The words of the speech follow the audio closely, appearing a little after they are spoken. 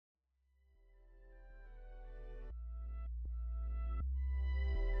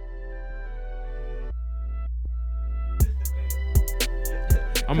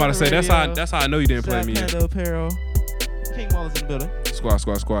I'm about to say that's how I know you didn't play me Panda in. Apparel. King Wallace in the building.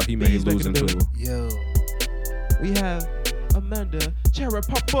 Squad. He made losing to him. Yo. We have Amanda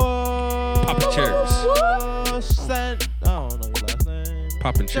Cherapapa. Popping cherries. I don't know your last name.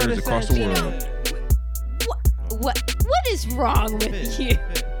 Popping cherries across the world. What is wrong with you?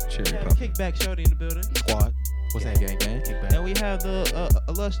 Cherry Yeah, popping. Kickback Shorty in the building. Squad. What's that? Gang. Kickback. And we have the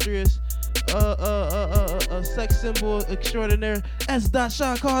illustrious sex symbol extraordinaire S.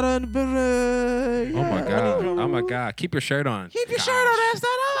 Sean Carter in the building. Oh my god. Keep your shirt on. Keep your shirt on, S.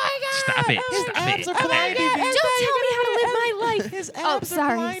 Oh my god. Stop it. His Stop abs it. are blinding me. Don't tell me how to live my life. His Oh, abs are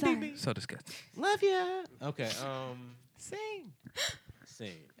sorry. blinding me. So disgusting. Love ya. Okay.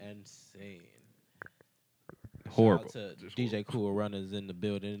 Sing and sing. Horrible. Shout out to DJ Cool Runners in the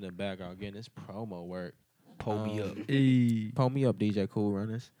building in the background getting this promo work. Pull me up. Hey. Pull me up, DJ Cool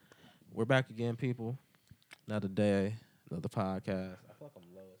Runners. We're back again, people. Another day, another podcast. I feel like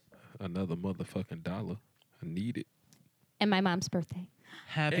I'm low as fuck. Another motherfucking dollar. I need it. And my mom's birthday.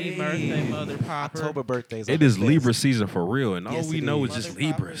 Happy birthday, Mother Popper. October birthdays. It is Libra season for real, and all Yes, we it know is. is just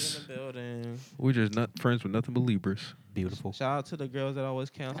Mother Popper's Libras. in the building. We're just not friends with nothing but Libras. Beautiful. Shout out to the girls that always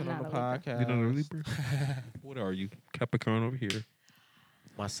cancel I'm on the not a Libra. podcast. You know the Libras? What are you? Capricorn over here.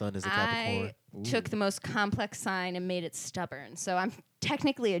 My son is a I Capricorn. took the most complex sign and made it stubborn. So I'm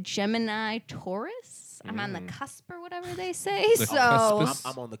technically a Gemini Taurus. I'm on the cusp or whatever they say. The So cuspus?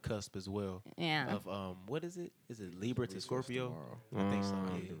 I'm on the cusp as well. yeah. Of what is it? Is it Libra to Scorpio? tomorrow. I think so.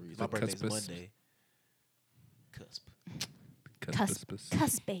 Um, Yeah. the My birthday's cuspus. Monday. Cusp.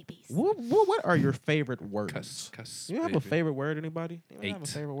 Cusp babies. What are your favorite words? Cuss. You have a baby. favorite word, anybody? You have a 8.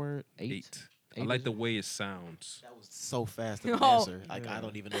 favorite word? 8. I Eight like is the it? way it sounds. That was so fast of an Oh. answer. Like I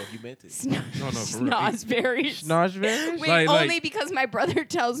don't even know if you meant it. No, for real. Snozzberries. Schnozberries? Wait, Like- only because my brother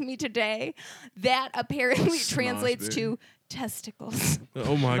tells me today that apparently translates Snozzberry. to testicles.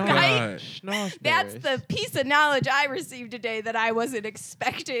 Oh my Schnoz- god. Schnozberries. That's the piece of knowledge I received today that I wasn't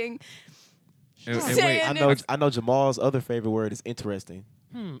expecting. And Saying wait, it. I know Jamal's other favorite word is interesting.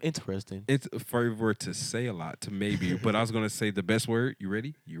 Interesting. it's a favorite word to say a lot to maybe, but I was gonna say the best word. You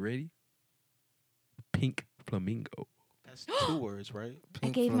ready? Pink flamingo. That's 2 words, right? I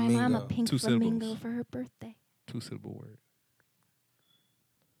gave my mom a pink 2 flamingo syllables. for her birthday. 2-syllable word.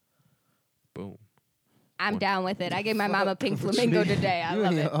 Boom. I'm down with it. I gave my mom a pink flamingo today. I You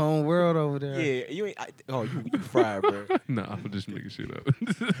love in it. your own world over there. Yeah, you ain't. You fried, bro. No, I'm just making shit up.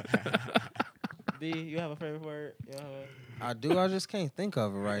 D, you have a favorite word? You have I do. I just can't think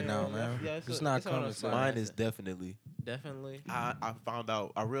of it right now, Yeah, man. yeah, it's not it's on coming the to spot. me. Mine is definitely. definitely. I found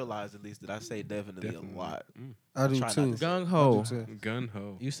out. I realized at least that I say definitely Definitely. a lot. I do try not too. to say Gung I ho. do too. Gun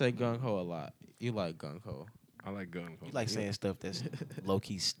ho. You say gung ho a lot. You like gung ho. I like gun ho. You like saying stuff that's low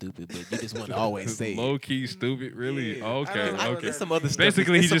key stupid, but you just want to always say it. Low key stupid, really? Yeah. Okay, okay. There's some other stuff.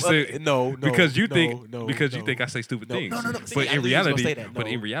 Basically, There's he just some other- said no, because you no, think no, because you no. think I say stupid No, things. no, no, no. But See, I in knew you was gonna reality, say that. but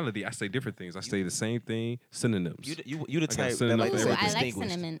No. in reality, I say different things. I say the same thing, synonyms. You the got type that synonym like for to Ooh, say I like distinguished.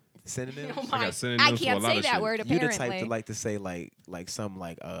 cinnamon. Synonyms. Oh I my- got synonyms I for a can't lot say of that shit. word You apparently. the type to like to say like some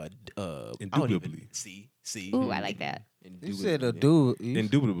like I don't even- Indubitably. See. Ooh, I like that. You said a dude.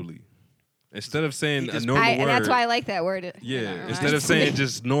 Indubitably. Instead of saying He a just- normal word, And that's why I like that word. yeah. Instead of saying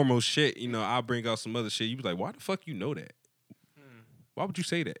just normal shit, I'll bring out some other shit. You be like, why the fuck you know that? Why would you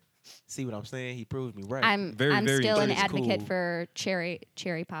say that? See what I'm saying? He proved me right. I'm Very, very still an interesting. advocate Cool. for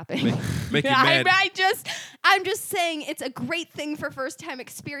cherry popping. Make you mad. I'm just saying it's a great thing for first time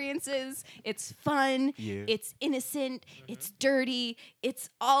experiences. It's fun. Yeah. It's innocent. It's dirty. It's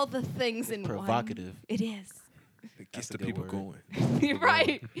all the things in provocative. one. It is. It gets That's a the good people word. going You're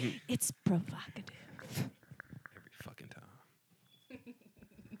right. It's provocative. every fucking time.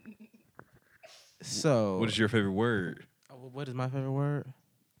 So, What is your favorite word? what is my favorite word?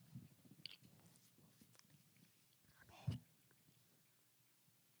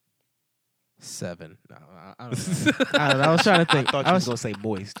 Seven. No, I don't know. I don't know. I was trying to I think. thought you was gonna say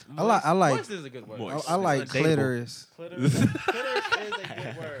moist. I like. Moist is a good word. Moist. I like It's undateable. clitoris. Clitoris is a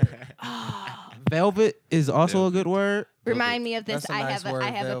good word. Velvet is also a good word. Remind me of this. That's a I nice have word,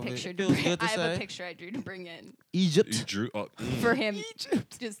 a velvet. picture. Feels good to I have a say. picture I drew to bring in You Egypt. drew. for him.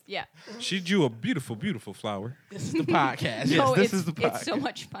 Just yeah. She drew a beautiful, beautiful flower. This is the podcast. Yes, No, this it's, is the podcast. it's so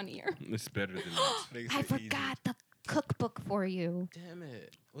much funnier. It's better than this. I forgot the cookbook for you. Damn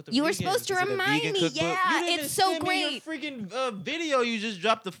it. With the You were vegan- supposed to is it a remind vegan me. cookbook? Yeah, You didn't it's so send me your great. freaking video. You just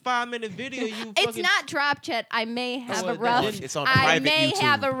dropped the 5-minute video. You It's fucking- not dropped yet. I may have well, a rough. then It's on I private may YouTube.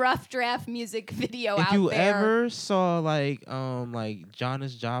 have a rough draft music video If out you there. ever saw like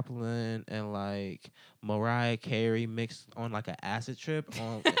Janis Joplin and like Mariah Carey mixed on like an acid trip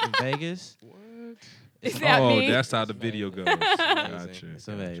in Vegas, What? Is that Oh, me? that's how the video goes. Gotcha. It's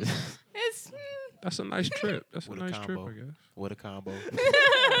amazing. It's, That's a nice trip. That's a What a nice trip, combo. I guess. What a combo.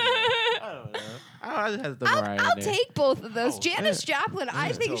 I don't know. I just had to throw Mariah I'll in there. take both of those. Oh, Janis Joplin, I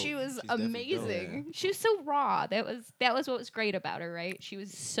She's think dope. she was She's definitely dope. amazing. She was so raw. That was what was great about her, right? She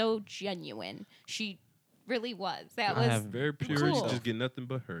was so genuine. She really was. That I was have Very pure. Cool. You just get nothing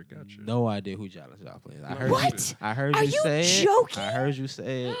but her. Gotcha. no idea who Janis Joplin is. I heard What? I heard Are you you say joking? it. I heard you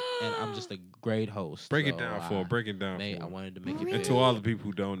say it, and I'm just a great host. Break it so down for I- him. Break it down Mate, for I him. wanted to make it Really? And big. to all the people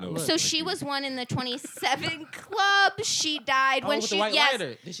who don't know. So like she you. was one in the 27 Club. She died Oh, when with she the white yes.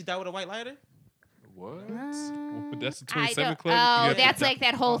 lighter. Did she die with a white lighter? What? Uh, That's the I 27 don't. club. You Oh, have to that's die- like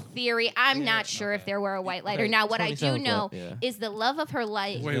that whole theory. I'm Yeah, not sure if okay. there were a white lighter. Okay, Now, what I do 27 know Club, yeah. is the love of her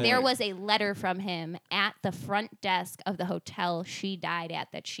life. Wait, there wait. was a letter from him at the front desk of the hotel she died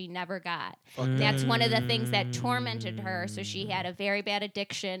at that she never got. That's one of the things that tormented her. So she had a very bad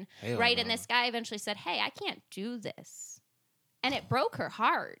addiction. Hell right. no. And this guy eventually said, "Hey, I can't do this." And it broke her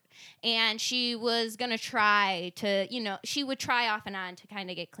heart. And she was going to try to, she would try off and on to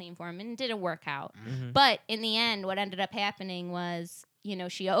kind of get clean for him, and it didn't work out. Mm-hmm. But in the end, what ended up happening was,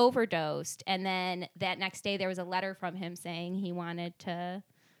 she overdosed. And then that next day, there was a letter from him saying he wanted to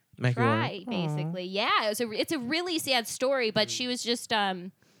Make it try, work. basically. Yeah, it's a really sad story, but she was just,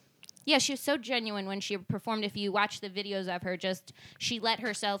 she was so genuine when she performed. If you watch the videos of her, she let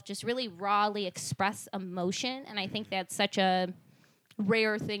herself just really rawly express emotion. And I think that's such a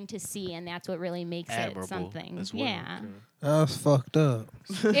rare thing to see, and that's what really makes Admirable it something. as well. Yeah. That's fucked up.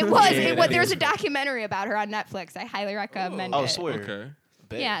 It was. Yeah, Was that there's is. a documentary about her on Netflix. I highly recommend Oh, it. swear. Okay.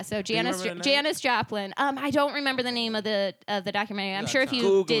 Bet. Yeah, so you Janis remember the name? Janis Joplin. I don't remember the name of the documentary. I'm got sure if time. you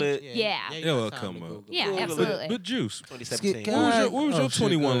Google did, it. yeah. you It'll got time come to up. Google Yeah, it. Google it. absolutely. But Juice, 2017. Skip- what was your, God, what was your oh, shit,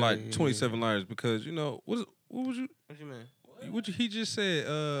 21 go like ahead. 27 lighters? Because what was you? What you mean? He just said?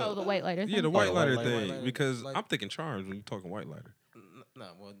 Oh, the white lighter. Yeah, thing? the white the lighter white thing. lighter, Because like- I'm thinking charms when you're talking white lighter. No,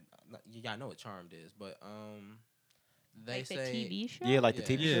 well, y'all know what Charmed is, but they Like the say TV show. Yeah, like the Yeah.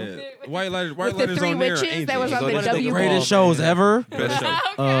 TV show. Yeah, With white lighters. with White the lighters three on there. witches Are that was angels. on the Go to W. greatest Ball, shows man. ever. Best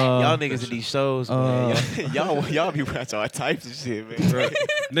show. Y'all niggas in these shows, man. Y'all be watching all types of shit, man.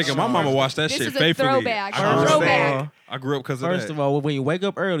 Nigga, my mama watched that This shit is a faithfully. throwback. I grew up- Throwback. I grew up because of First that. of all, when you wake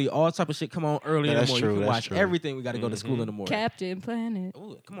up early, all type of shit come on early in the That's morning. true, You can that's watch true. everything. We got to go to school in the morning. Captain Planet.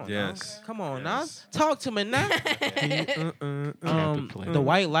 Ooh, come on, Yes. now. Come on, Yes. now. Talk to me now. Planet. The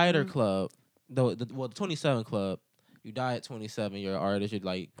White Lighter Club, the 27 Club. You die at 27. You're an artist. You're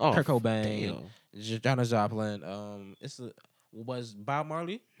like Oh, Kurt Cobain, damn. Janis Joplin. Was Bob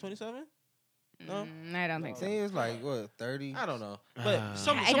Marley 27? No? I don't think I so. think it's like what 30. I don't know, but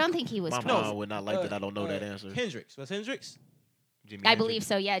I don't think he was. My 20. mom would not like that. I don't know that answer. Hendrix was Hendrix. Jimi I Hendrix. believe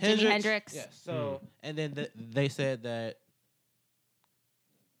so. Yeah, Jimi Hendrix. Yes. So and then they said that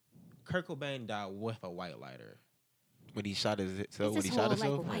Kurt Cobain died with a white lighter. When he shot himself. It's When this he whole shot like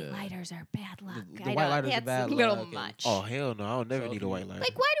himself. white Yeah. lighters are bad luck. The I white know, lighters are that's bad a little luck and- much. Oh hell no! I'll never So need if a you- white lighter.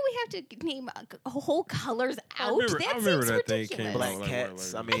 Like, why do we have to name whole colors out? remember- that I remember seems that thing ridiculous. came Black out like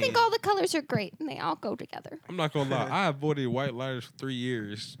cats. white I lighters. mean, I think all the colors are great and they all go together. I'm not gonna lie. I avoided white lighters for 3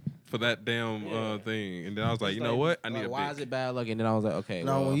 years for that damn thing, and then I was like, It's you know what? I need like, a why big. is it bad luck? And then I was like, okay,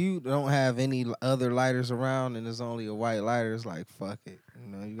 No, well, when you don't have any other lighters around and there's only a white lighter, it's like fuck it.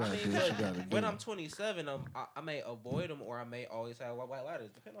 You know, you gotta do what you gotta do. when I'm 27, I may avoid them or I may always have white lighters,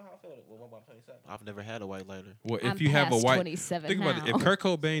 depending on how I feel when I'm 27. I've never had a white lighter. Well, if I'm you have a past white, 27 think about it. now. If Kurt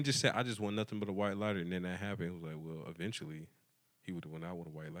Cobain just said, "I just want nothing but a white lighter," and then that happened, it was like, well, eventually, he would have went out with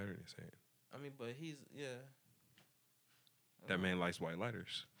a white lighter in his hand. I mean, but he's That man likes white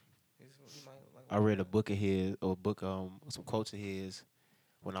lighters. he might like I read a book of his, or some quotes of his,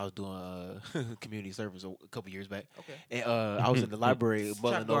 when I was doing community service a couple years back. Okay. And I was in the library mulling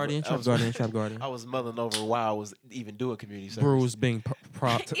Trap over. Guardian, I Trap was- Guardian, Trap Guardian. I was mulling over why I was even doing community service. Bruce being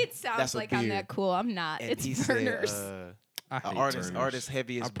propped. It sounds That's a like I'm beard. that cool. I'm not. And It's he Burners. said, I hate artist Burners.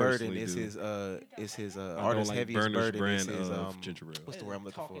 heaviest I burden personally is do. his I don't artist like heaviest Burners burden brand is his of ginger ale. what's the word I'm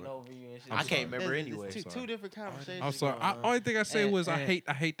looking Talking for? over you and shit. I can't remember anyway. Two different conversations. I'm sorry. going on. Only thing I say And- was I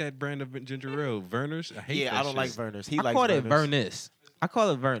and- hate that brand of ginger ale. Verner's. I hate. Yeah, that I don't like shit. Verner's. He I likes call it Verner's. Vernus. I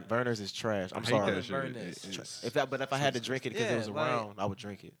call it Vern. Verner's is trash. I'm I hate sorry. that shit. Vernous. It's- If I had to drink it because it was Yeah, like- around, I would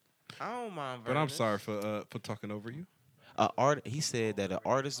drink it. I don't mind Vernus. But I'm sorry for talking over you. He said that an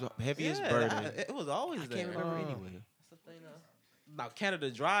artist's heaviest burden. It was always I there. can't remember anyway. Now Canada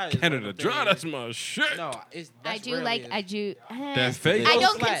Dry. Is one Canada of the Dry, things- that's my shit. No, it's. I that's do rarely like. is. I do. That face. I goes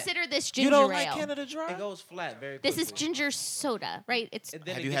don't flat. consider this You ginger don't ale. like Canada Dry? It goes flat very This quickly. is ginger soda, right? It's And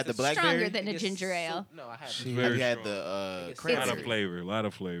then Have it you gets had the the blackberry? stronger than a It gets ginger ale. No, I haven't. She- Have Very you had strong. the It's Lot cranberry? of flavor. A lot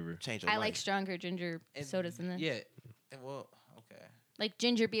of flavor. Change your I like life. stronger ginger And- sodas than that. Yeah. Well, okay. Like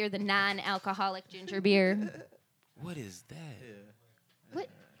ginger beer, the non-alcoholic ginger beer. What is that? What?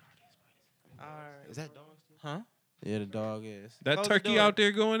 Is that dog? Huh? Yeah, the dog is. That Close the turkey door. out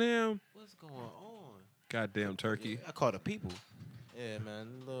there going in. What's going on? Goddamn turkey. I call the people. Yeah,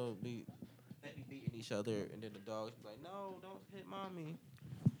 man. They be beating each other, and then the dogs be like, "No, don't hit mommy."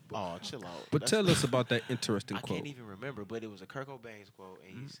 Oh, chill out. But tell us about that interesting I quote. can't even remember, but it was a Kurt Cobain's quote,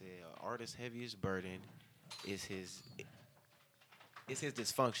 and he said, "Artist's heaviest burden is his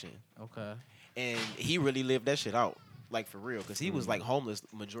dysfunction," Okay. and he really lived that shit out, like for real, because he was like homeless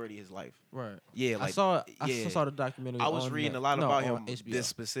majority of his life. Right. Yeah, like I saw the documentary. I was on reading that- a lot no, about on him HBO. this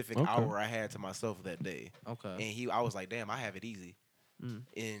specific Okay. hour I had to myself that day, Okay. and I was like, damn, I have it easy, Mm.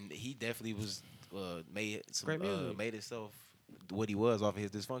 and he definitely was made Great music. made himself what he was off of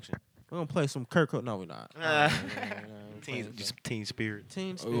his dysfunction. We're gonna play some Kurt Cobain. No, we're not. Teen spirit.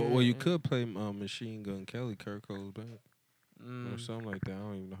 Teen Well, you Spirit. could play Machine Gun Kelly, Kurt Cobain, or Mm. something like that. I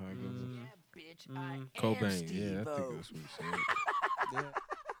don't even know how it goes. Mm. Cobain, yeah, I think that's what he said.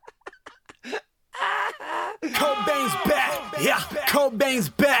 Cobain's back, yeah, Cobain's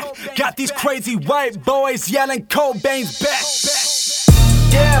back. Got these crazy white boys yelling Cobain's back.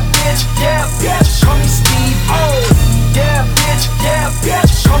 Yeah, bitch, call me Steve O. Yeah,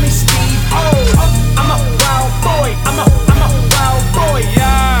 bitch, call me Steve O. I'm a wild boy, I'm a wild boy,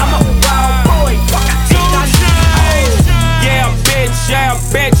 yeah. I'm a wild boy, fuck I ain't Yeah,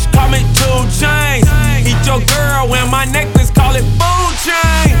 bitch, call me 2 Chainz. Eat your girl when my necklace, call it food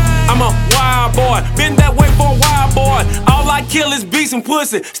chain. I'm a wild boy, been that way for a wild boy. All I kill is beats and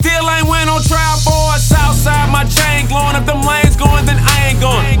pussy. Still ain't went on trial for it. Southside, my chain glowing. If them lanes going, then I ain't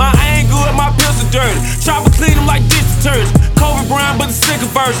going. My ain't good, my pills are dirty. Chopper clean them like dish detergent. Kobe Bryant, but the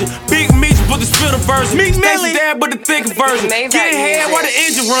sicker version. Big Meech, but the spitter version. Stacy Dad, but the thicker version. Get ahead while the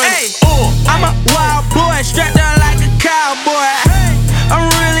engine runs. I'm a wild boy, strapped down like a cowboy. I'm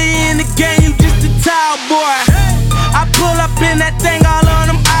really in the game, you just a towel boy. I pull up in that thing all on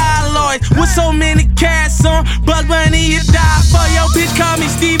them alloys. With so many cats on, Buzz Bunny, you die for your bitch. Call me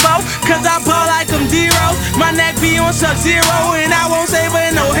Steve-O, cause I ball like I'm D-Ro. My neck be on Sub-Zero, and I won't save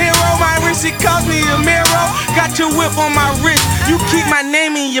her no hero. My wrist, it cost me a mirror. Got your whip on my wrist. You keep my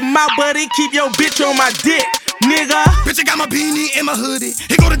name in your mouth, but it keep your bitch on my dick, nigga. Bitch, I got my beanie in my hoodie.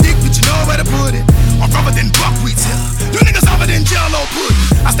 Here go the dick, but you know where to put it. I'm rougher than buckwheat here. You niggas softer than Jello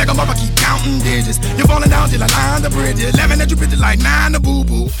pudding. I stack 'em up, I keep counting digits. You're falling down till I line the bridge. 11 at you bitches like 9 to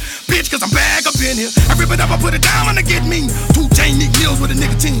boo-boo. Bitch, cause I'm back up in here. I rip it up, I put it down on the get me. 2 Chainz, Nick Mills with a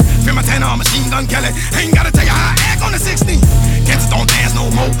nicotine. Feel my tanner on Machine Gun Kelly. Ain't gotta tell you how I act on the 16. Cancers don't dance no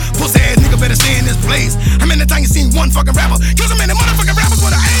more. Pussy ass nigga better stay in this place. How many times you seen one fucking rapper kill so many motherfucking rappers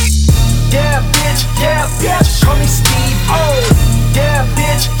with an 8? Yeah, bitch, call me Steve O. Yeah,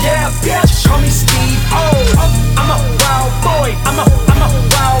 bitch, call me Steve O. I'm a wild boy, I'm a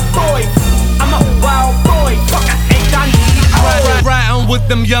wild boy. I'm a wild boy, fuck I ain't I need Riding with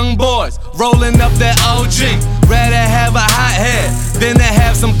them young boys, rolling up that OG. Rather have a hot head than to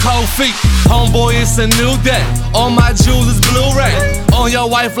have some cold feet. Homeboy, it's a new day. All my jewels is Blu-ray. On your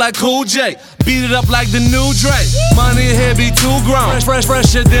wife like Cool J. Beat it up like the new Drake. Money here be too grown.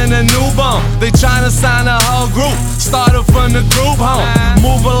 Fresher than a newborn. They tryna sign a whole group. Started from the group home.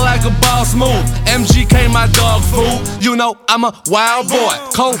 Moving like a boss move. MGK my dog food. You know I'm a wild boy.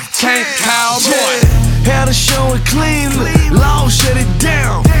 Cocaine cowboy. Had a show in Cleveland, Law shut it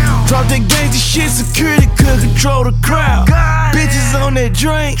down. Drop that gangsta shit, security could control the crowd. Bitches on that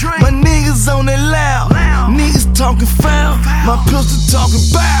drink, my niggas on that loud. Niggas talking foul, my pistol talking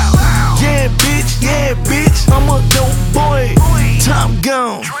bow. Yeah, bitch, I'm a dope boy. Top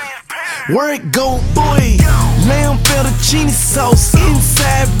gun, where it go, boy? Lamb fettuccine sauce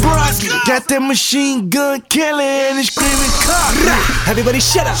inside broccoli. Got that Machine Gun Kelly and it's screaming cock. Everybody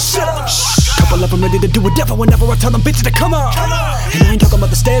shut up. Shh. Couple of them ready to do whatever whenever I tell them bitches to come on. And I ain't talking about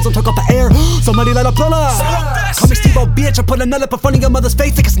the stairs, I'm talking about the air. Somebody let a pull up. Call me Steve-O, bitch, I put another up in front of your mother's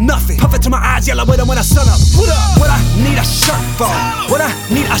face like it's nothing. Puff it to my eyes, yellow with them when I sun up. What up? What I need a shirt for? What I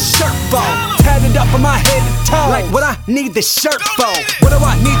need a shirt for? Tatted up from my head to toe. Like what I need this shirt for? What do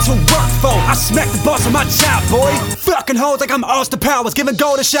I need to work for? I smack the boss on my job, boy. Fucking hoes like I'm Austin Powers, giving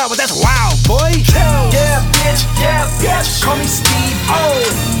golden showers. That's wild, boy. Yeah, bitch, call me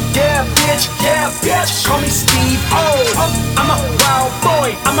Steve-O. Yeah, bitch, call me Steve-O. I'm a wild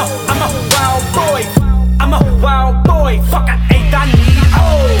boy. I'm a wild boy. I'm a wild boy. Fuck, I ain't I need.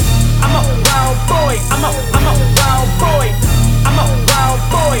 I'm a wild boy. I'm a wild boy. I'm a wild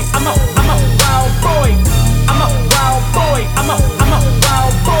boy. I'm a wild boy. I'm a wild boy. I'm a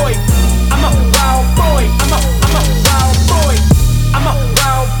wild boy. I'm a wild boy. I'm a wild boy. I'm a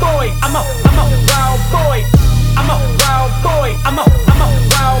wild boy. I'm a wild boy. I'm a wild boy. I'm a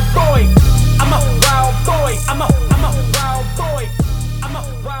wild boy. I'm a wild boy. I'm a wild boy. I'm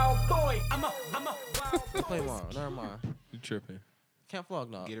a wild boy. I'm a wild boy. Play more. Never mind. You tripping? Camp Flog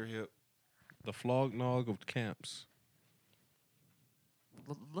Gnaw. Get her hip. The flog nog of camps.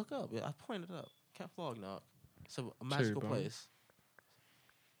 Look up. I pointed up. Camp Flog Gnaw. It's a magical Bone. place.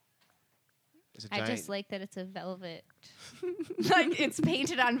 It's a I giant. just like that it's a velvet. Like it's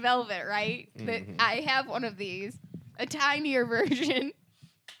painted on velvet, right? That I have one of these, a tinier version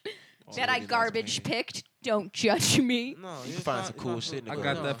that I really nice garbage painting. picked. Don't judge me. No, You can find some cool shit in the I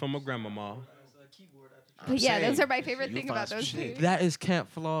garage. got that from my grandmama. But yeah, those saying, are my favorite you thing find about some those shit. two. That is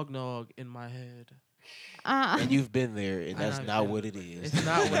Camp Flog Gnaw in my head. And you've been there, and And that's I've not been- what it is. It's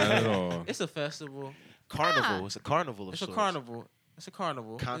not Not at all. It's a festival. Carnival. It's a carnival of It's a sorts. carnival. It's a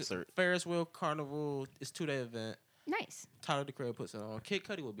carnival. Concert. Ferris wheel carnival. It's 2-day event. Nice. Tyler the Creator puts it on. Kid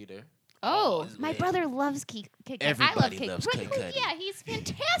Cudi will be there. Oh, it's my lit. brother loves Kid Cudi. I love Everybody Kid loves Cudi. Kid Cudi. Yeah, he's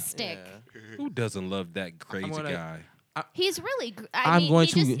fantastic. Yeah. Who doesn't love that crazy gonna- guy? He's really. I'm going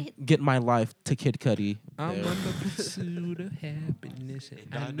he to just, get my life to Kid Cudi. I'm there. on the pursuit of happiness,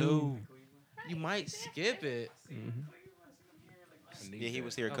 and I know. You might skip it. Yeah, he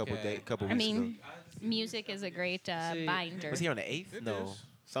was here a couple Okay. couple I weeks ago. mean, music is a great binder. Was he on the 8th? No,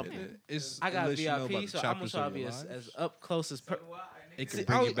 something. It's, I it got lets you know about VIP, the so I'm chapters gonna of try to be your as lives. up close as. It can See,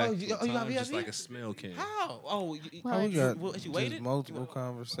 bring oh, you back oh, to you the got time just VIP? like a smell can. How? Oh, Well, We got what, you just waited? multiple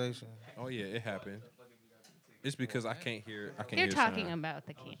conversations. Oh yeah, it happened. It's because I can't hear. I can't You're hear talking sound. about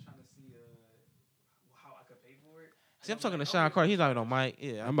the key. See, I'm talking to Sean Carter. He's not even on mic.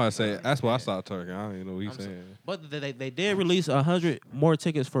 Yeah, I'm about to say that's why I stopped talking. I don't even know what he's I'm so- saying. But they did release 100 more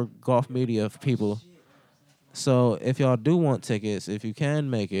tickets for golf media for people. So if y'all do want tickets, if you can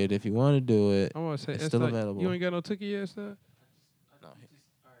make it, if you want to do it, I want to say It's it's still like, available. You ain't got no ticket yet, sir? no.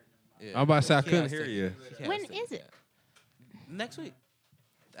 Yeah. I'm about to say I He couldn't has hear tickets. you. He has When tickets, is it? yeah. Next week.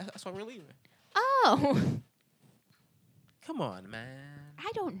 That's why we're leaving. Oh, Come on, man.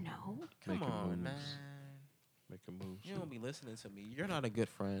 I don't know. Come Making on, moves. man. Making moves. You don't be listening to me. You're not a good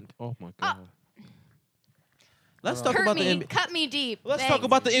friend. Oh my god. Let's talk Hurt about me, the NBA. cut me deep. Let's Thanks. talk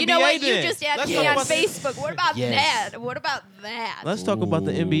about the You know NBA what? then. You just added Let's me talk on about the- Facebook. What about Yes. that? What about that? Let's talk about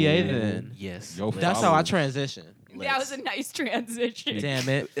the NBA then. Yes. Yo, That's how I followers. transition. That was a nice transition. Damn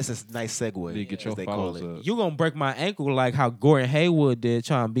it. It's a nice segue, Need to get as your they call followers it. up. You gonna break my ankle like how Gordon Hayward did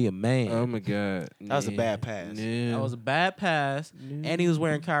trying to be a man. Oh my god. That was a bad pass. Yeah. That was a bad pass. And he was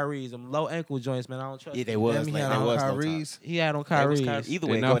wearing Kyrie's. Them low ankle joints, man. I don't trust Yeah, they them. was. Damn, he Like, had they on was low Kyrie's. top. He had on They was Kyrie's. Either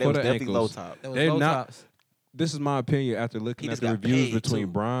They way, not they for was the definitely low ankles. top. That was They low not- tops. This is my opinion after He looking at just the got reviews paid, between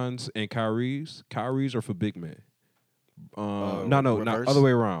too. Bronze and Kyrie's. Kyrie's are for big men. No, reverse? not other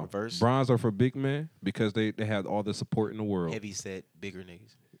way around. Reverse? Bronze are for big men because they have all the support in the world. Heavy set, bigger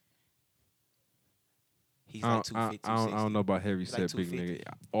niggas. He's I like don't, I, 250, I don't know about heavy He's like set big 250.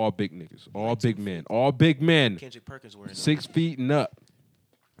 niggas. All big niggas. All like big men. All big men. Kendrick Perkins wearing 6 feet and up.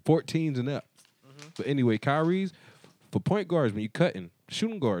 14s and up. But anyway, Kyrie's for point guards when you cutting,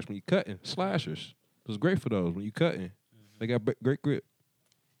 shooting guards when you cutting, slashers. It was great for those when you cutting. They got great grip.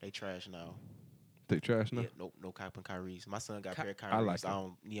 They trash now. They trash now. Yeah, no copping Kyrie's. My son got a pair of I Kyrie's. like I them.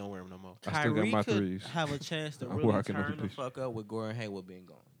 don't. He don't wear them no more. I still got my could threes. have a chance to I'm really rocking turn them the threes. fuck up with Gordon Hayward being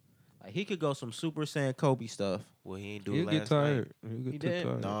gone. Like he could go some Super Saiyan Kobe stuff. Well, he ain't do He'll it get last tired. night. He'll He get too did?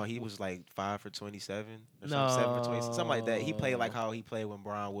 tired. No, he was like 5 for 27 or something, 7 for 27, something like that. He played like No. how he played when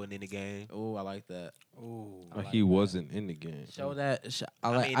Bron wasn't in the game. Oh, I like that. Ooh. Like he wasn't in the game. Show that.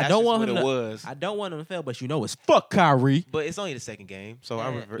 I mean, I that's don't just want what him it to. was. I don't want him to fail, but you know it's fuck Kyrie. But it's only the second game, so I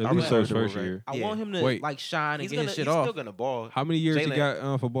Yeah. revert. At I least reserved his the first right. year. I Yeah. want him to Wait. like shine and He's get gonna. his He's shit off. still gonna ball. How many years he Jalen-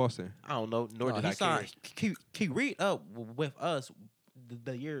 got for Boston? I don't know. Nor No, did he I care. signed. He read up with us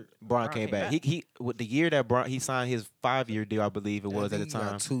the year Bron came back. He with the year that Bron he signed his 5-year deal, I believe it was at the He got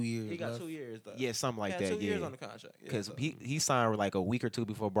time. 2 years. He got left. 2 years. Though. Yeah, something like He had that. 2 years Yeah. on the contract. Yeah, Because so- he signed like a week or two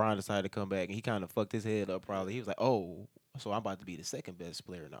before Bron decided to come back, and he kind of fucked his head up. Probably he was like, "Oh, so I'm about to be the second best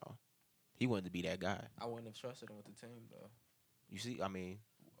player now." He wanted to be that guy. I wouldn't have trusted him with the team though. You see, I mean,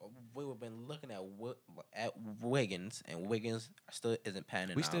 We would have been looking at Wiggins, and Wiggins still isn't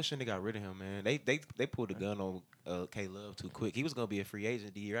panning we out. still shouldn't have got rid of him, man. They pulled the gun on K Love too quick. He was gonna be a free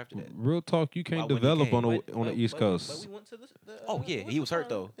agent the year after that. Real talk, you can't Why wouldn't he develop came? on the East Coast. But we went to the Oh, yeah, he was hurt,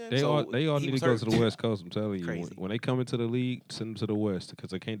 though. They So, all he need to was go hurt. to the West Coast. I'm telling you, Crazy. when they come into the league, send them to the West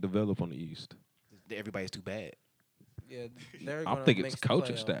because they can't develop on the East. Everybody's too bad. Yeah, they're I gonna think make it's the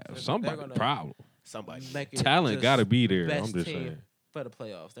coaching playoffs. staff. They're Somebody gonna problem. Somebody. make it Talent just got to be there. best I'm just team. saying. for the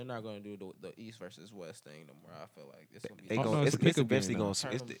playoffs. They're not going to do the East versus West thing no more. I feel like it's going to be They Oh, going no, it's a it's pickup eventually game going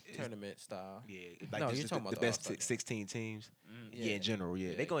now. to tournament style. yeah, like No, this you're is talking the about the best All-Star game. 16 teams. Yeah. Yeah, in general, yeah.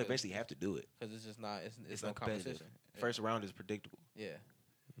 Yeah, They're going to 'cause- eventually have to do it. Because it's just not. It's no uncompetitive. competition. First round is predictable. Yeah.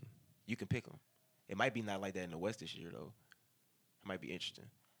 You can pick them. It might be not like that in the West this year though. It might be interesting.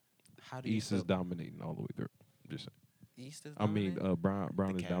 How do you East is feel- dominating all the way through. Just saying. East is I mean, dominating?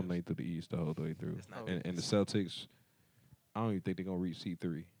 Brown is Cavs. dominating through the East the whole way through, It's not and the Celtics. I don't even think they're gonna reach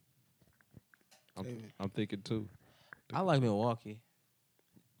C3. I'm thinking too. I like Milwaukee.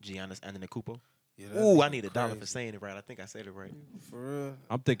 Giannis Antetokounmpo. Yeah, that Ooh, I nigga need $1 for crazy. saying it right. I think I said it right. For real.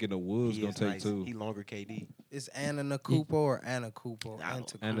 I'm thinking the Wolves He gonna is take nice. two. He longer KD. It's Anna Nakupo or Anna Kupo? I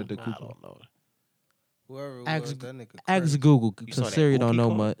Antetokounmpo. don't know. Whoever it Ask- was, that nigga Ask crazy. Google You saw because that Siri don't Whoopi know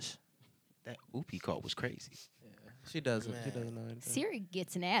call? much. That Oopie call was crazy. She doesn't. Man. She doesn't know anything. Siri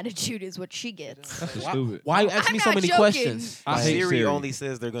gets an attitude, is what she gets. That's stupid. Why you ask I'm me so not many joking. questions? I hate Siri Siri. only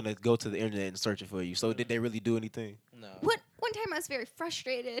says they're gonna go to the internet and search it for you. So did they really do anything? No. One time I was very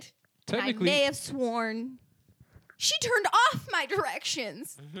frustrated. And I Technically, may have sworn she turned off my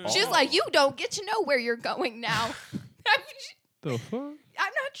directions. Mm-hmm. She was like, "You don't get to know where you're going now." the fuck? I'm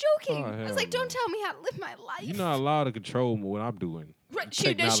not joking. Oh, I was hell like, "Don't no. tell me how to live my life." You're not allowed to control what I'm doing. Right, she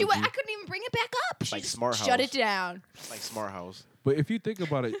did. I technology. couldn't even bring it back up. She Like just Smart shut House. it down. Like Smart House. But if you think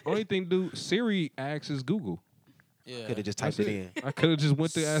about it, only thing Siri asks is Google. Yeah. Could have just That's typed it in. I could have just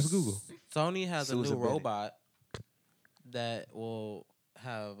went to ask Google. Sony has a Susan new Bennett. robot that will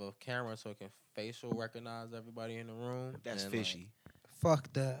have a camera so it can facial recognize everybody in the room. That's and, like, fishy.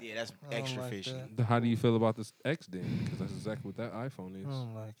 Fuck that. Yeah, that's I don't extra like fishy. that. How do you feel about this X then? Because that's exactly what that iPhone is. I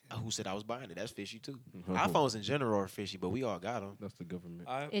don't like it. Who said I was buying it? That's fishy too. Mhm. iPhones in general are fishy, but we all got them. That's the government.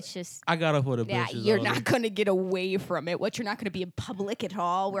 It's just. I got up with a Yeah, bitches. you're all not day. going to get away from it. What, you're not going to be in public at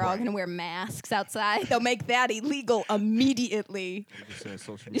all. We're all Right. going to wear masks outside. They'll make that illegal immediately. You just said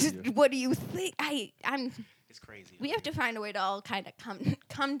social Just, media. what do you think? I'm. It's crazy. We have to find a way to all kind of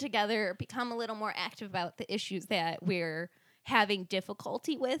come together, become a little more active about the issues that we're having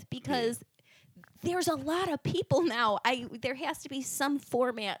difficulty with, because there's a lot of people now. There has to be some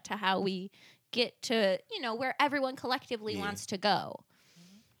format to how we get to, where everyone collectively Yeah. wants to go.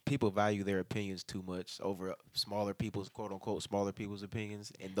 People value their opinions too much over smaller people's, quote unquote, smaller people's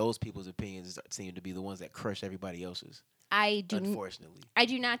opinions, and those people's opinions seem to be the ones that crush everybody else's. I do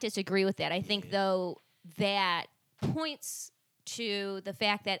not disagree with that. I think though that points to the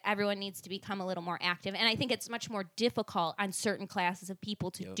fact that everyone needs to become a little more active, and I think it's much more difficult on certain classes of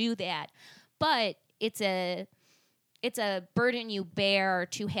people to do that. But it's a burden you bear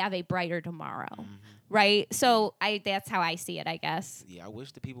to have a brighter tomorrow, right? So that's how I see it, I guess. Yeah, I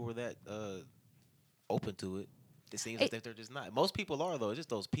wish the people were that open to it. It seems as if they're just not. Most people are though. It's just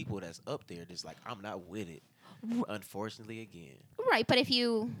those people that's up there, just like I'm not with it. Unfortunately, again. Right, but if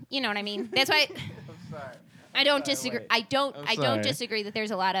you know what I mean, that's why I don't disagree. I don't sorry. disagree that there's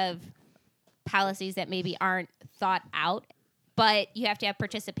a lot of policies that maybe aren't thought out, but you have to have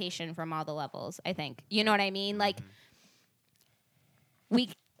participation from all the levels. I think you know what I mean. Like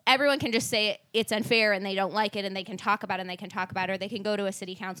everyone can just say it's unfair and they don't like it, and they can talk about it, and they can talk about it, or they can go to a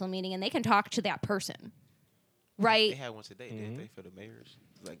city council meeting and they can talk to that person, They right? had one today, didn't they, for the mayors?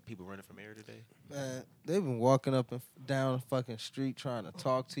 Like people running for mayor today. Man, they've been walking up and down the fucking street trying to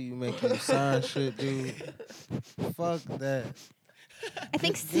talk to you, making you sign shit, dude. Fuck that. I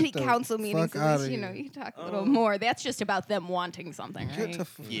think Get city the council meetings, fuck at outta least, here. you talk a little more. That's just about them wanting something, Get right? the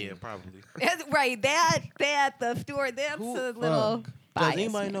Yeah, probably. Right, the store, that's Who- a little fuck. bias. Does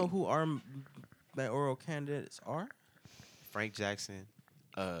anybody maybe. know who our mayoral candidates are? Frank Jackson,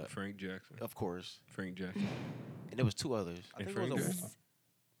 Frank Jackson. of course, Frank Jackson. and there was two others. I think Frank it was Jackson.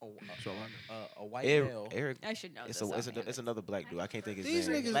 a white Eric, male. Eric I should know it's, this. it's another black dude. I can't think his These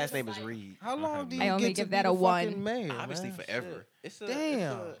name. niggas- Last name is Reed. How long do you I only get to give be that the a one. fucking mayor, Obviously man? forever.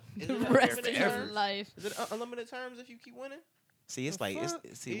 Damn. Is The it rest of unlimited your terms? life. Is it unlimited terms if you keep winning? See, it's The like fuck?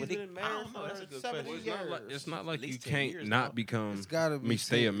 see when He's they, been mayor I don't know. for That's a good 70 question. years. It's not like At you least 10 can't years not now. become. It's gotta be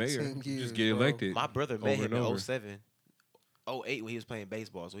stay a 10 mayor. 10 years, Just get bro. elected. My brother Over met him and in over. 07, 08 when he was playing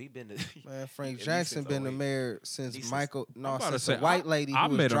baseball. So he been to Man, Frank at least Jackson since been the 08. mayor since least Michael. No, I'm about to since say, the white I- lady I who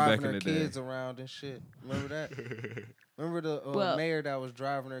was met him back driving in her the day. kids around and shit. Remember that? Remember the Well- mayor that was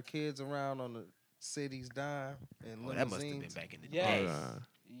driving her kids around on the city's dime and Oh, that must have been limousines? back in the Yes. day.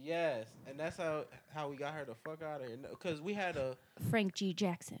 Yes, and that's how we got her the fuck out of here. Because we had a Frank G.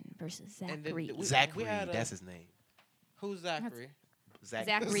 Jackson versus Zach And then Reed. we- Zach we Reed, had a- that's his name. who's Zachary? Zach,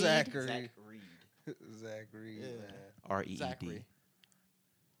 Zach Reed. Zachary. Zach Reed. Zach Reed, Yeah. man. R-E-E-D. Zachary.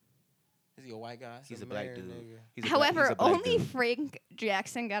 Is he a white guy? He's a mayor black dude. nigga. He's a However, he's a black only dude. Frank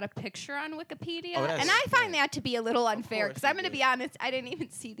Jackson got a picture on Wikipedia, Oh, that's- and I find that to be a little unfair course because he I'm going to did. be honest, I didn't even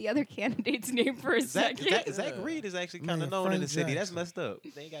see the other candidate's name for a second. Zach Reed is actually kind Man, of known in Frank the city. That's Jackson. messed up.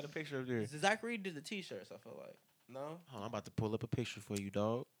 They ain't got a picture of there. Zach Reed did the T-shirts. I feel like no. Oh, I'm about to pull up a picture for you,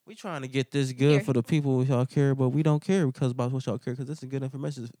 dog. We trying to get this good Here. for the people y'all care, but we don't care because about what y'all care because this is good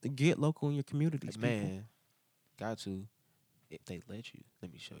information. Get local in your communities, people. Man, got to. If they let you,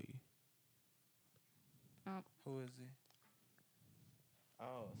 let me show you. Who is he?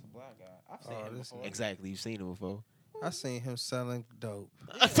 Oh, it's a black guy. I've seen him before. Exactly, you've seen him before. I seen him selling dope.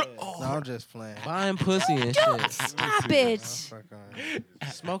 Oh, No, I'm just playing. Buying pussy and Don't shit. stop I'm it. fucking-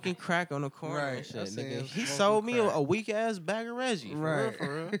 Smoking crack on the corner Right, and shit, I seen nigga. him He smoking sold me crack. a weak ass bag of Reggie. Right. For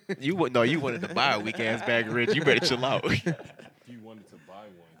real, for real. you wanted to buy a weak ass bag of Rich. You better chill out. If you wanted to buy one.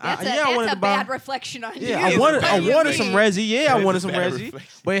 That's yeah, I that's wanted a to buy- bad reflection on you. Yeah, It's I a wanted bad some reflection. Reggie. Yeah, I It's wanted a some bad Reggie.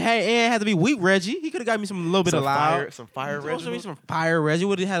 reflection. But hey, it ain't had to be weak Reggie. He could have got me some little bit of loud. Some fire Supposed to be Reginald. some fire Reggie.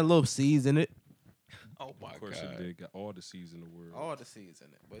 Would have had a little seeds in it. Oh my Of course god. it did. Got all the seeds in the world. All the seeds in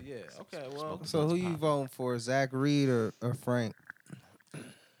it. But yeah, okay, well, Smoke. So who you voting for, Zach Reed or Frank?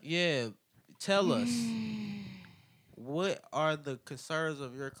 yeah. Tell us, what are the concerns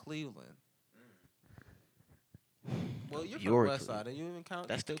of your Cleveland? Well, you're from Your the West Cleveland. Side, and you even count.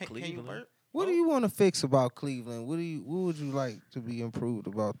 That's still can you Cleveland. burp? What do you want to fix about Cleveland? What would you like to be improved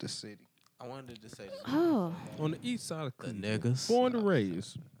about this city? I wanted to say Oh, On the east side of the Cleveland. niggas. Born and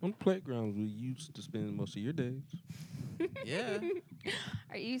raised. On the playgrounds we used to spend most of your days. Yeah.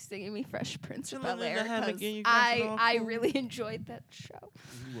 are you singing me Fresh Prince of Chillin' in Bel Air? the hammock 'Cause getting your grass all I cool. really enjoyed that show.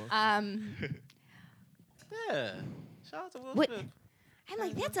 Yeah. Shout out to Will What- Smith. I'm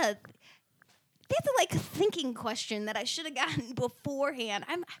like, that's a like thinking question that I should have gotten beforehand.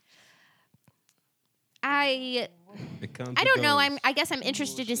 I It comes I and don't know. goes. I guess I'm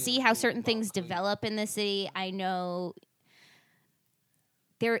interested to see how certain things develop in the city. I know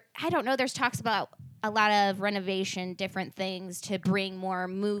I don't know, there's talks about a lot of renovation, different things to bring more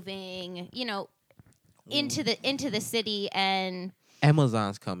moving, into the city, and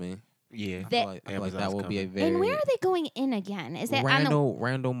Amazon's coming. Yeah. That- I feel like that Amazon's will be a coming. very. and where are they going in again? Is that on the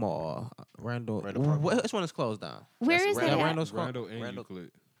Randall Mall. Randall Park Mall. Which one is closed down? where is That's that? Randall- at? Randall's Randall and Randall-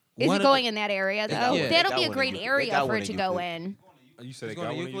 Euclid. Is One it of going the- in that area They though? got one- That'll they be a got one great in area Euclid. for They it to got go one in. You said It's it going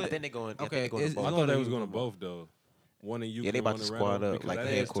got to one in Euclid? I think they're going. I Okay, think they're going is- to I both. thought they going was to going to Euclid. both though. One in Euclid. they about one to in squad Randall, up like because the that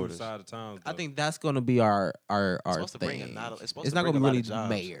is two headquarters. side of towns. I though. think that's going to be our supposed to bring thing. a lot of- it's supposed It's to not bring gonna a be lot of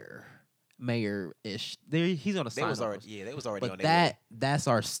really jobs. mayor-ish. He's on a They sign. was already. Yeah, they was already on But their way. that's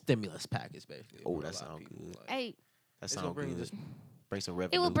our stimulus package, basically. Oh, for a that lot of sound people. good. Like, That it's gonna sounds bring good. just- Bring some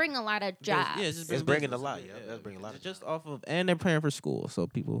revenue. It will bring a lot of jobs. Yeah, just It's bringing a businesses, lot, yeah. That's bringing a lot of Just off of, and they're paying for school, so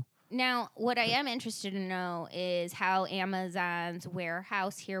people. Now, what I am interested to know is how Amazon's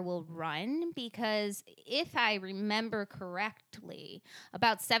warehouse here will run, because if I remember correctly,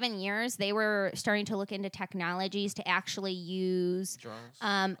 about 7 years they were starting to look into technologies to actually use. Drones.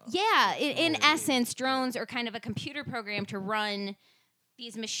 In essence, drones are kind of a computer program to run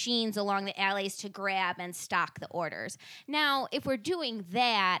these machines along the alleys to grab and stock the orders. Now, if we're doing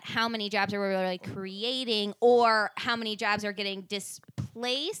that, how many jobs are we really creating, or how many jobs are getting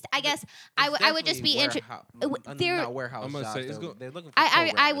displaced? I guess I would just be interested. There- Not warehouse I'm gonna jobs. say it's they're, go- they're looking for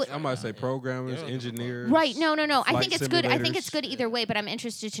I would- I might say Yeah. programmers, Yeah. engineers. Right? No. I flight think it's good. I think simulators. it's good either way. But I'm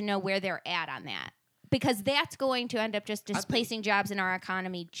interested to know where they're at on that, because that's going to end up just displacing jobs in our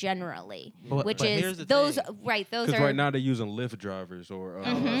economy generally, which but here's is the those thing. right. Those Because are right now they're using Lyft drivers or Mhm, Mhm,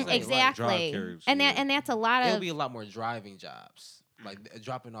 Right, drive exactly, carriers, and yeah. that's a lot It'll of be a lot more driving jobs, like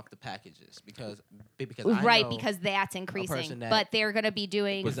dropping off the packages because I right, know because that's increasing. person that But they're going to be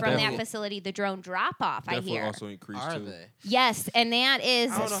doing But from that definitely- facility the drone drop off. I Definitely hear. also increased are too. they? Yes, and that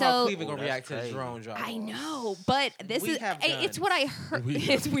is I don't know how so. Cleveland gonna Oh, react that's to the crazy. drone drop. I know, but this We is have it's what I heard. We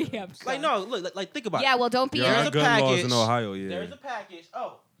Yes, we have. Like some. no, look, like think about Yeah, it. well, don't be. There There's are a gun laws in package. Ohio, yeah. There's a package.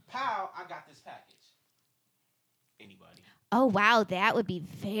 Oh, pow! I got this package. Anybody. Oh wow, that would be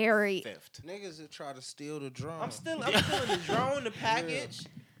very. Theft. Niggas that try to steal the drone. I'm still in the drone, the package.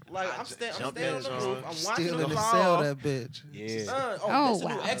 Like I'm Jump staying in on the the roof. drone. I'm watching stealing the to fall. sell that bitch. Yeah. Oh, Oh, this a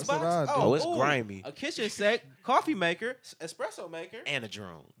new wow. That's what I Xbox. do. Oh, it's ooh, grimy. A kitchen set, coffee maker, espresso maker, And a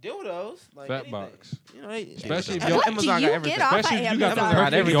drone. dildos, like Fat anything. box. You know, they, Especially if Amazon y'all- What Amazon do got you everything. get off Especially of if you got Amazon? the Got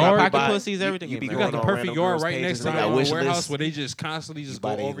perfect everything. yard. Pocket buy- pussies, everything. you in be there. You got going the on perfect random yard girls' right pages next to and they your got wish warehouse lists. where they just constantly just go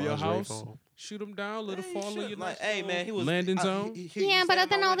buy their over your lingerie house, phone. shoot them down, let it Yeah, you fall in should. your Like, nice hey man, he was landing zone. Yeah, but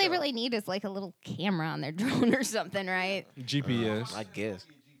then all they window. really need is like a little camera on their drone or something, right? GPS. I guess.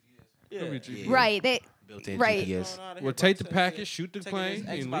 Yeah. Yeah. Right. They. Built-in Right. GPS. Well, take the package, shoot the plane,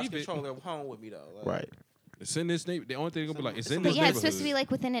 and Xbox leave it. controller home with me though. Like, Right. It's in this neighborhood. The only thing they're gonna be like, it's in But this yeah, it's neighborhood. supposed to be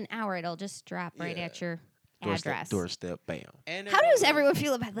like within an hour. It'll just drop right Yeah. at your Doorstep, address. doorstep, bam. And How does everyone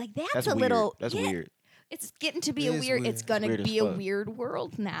feel about like that's, That's a weird. little? That's yeah, weird. It's getting to be It a is weird. weird. It's gonna Weird as be a fuck. weird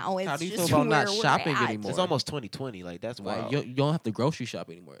world now. It's How do you just feel about not where we're shopping at. anymore? It's almost 2020. Like that's Like wild. you don't have to grocery shop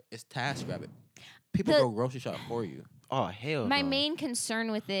anymore. It's task rabbit. People The- go grocery shop for you. Oh hell. My no. main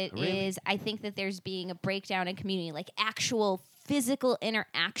concern with it is Really? I think that there's being a breakdown in community, like actual physical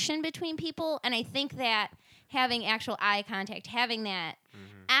interaction between people. And I think that having actual eye contact, having that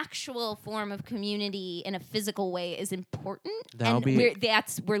actual form of community in a physical way is important. That'll and be-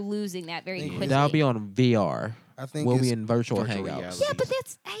 we're losing that very Thank you. quickly. That'll be on VR. I think We'll it's be in virtual virtual hangouts. reality. Yeah, but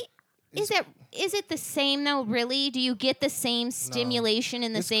that's is it the same though? Really, do you get the same stimulation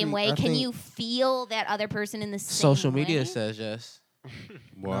in the It's same cre- way? I Can think- you feel that other person in the same Social media way? says yes.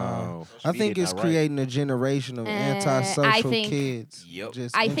 Wow. I think media it's not right. creating a generation of I antisocial think- kids. Yep.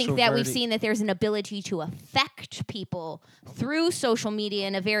 Just I think that we've introverted. seen that there's an ability to affect people through social media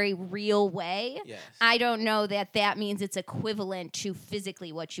in a very real way. Yes. I don't know that that means it's equivalent to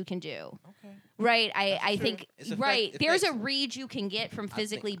physically what you can do. Okay. Right? I true. think It's effect- right. There's a effects. read you can get from I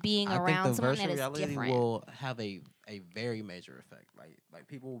physically think- being I around think the someone virtual that is reality different. will have a very major effect. Like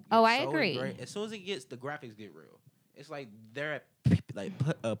people. Get Oh, I so agree. As soon as it gets the graphics get real, it's like they're at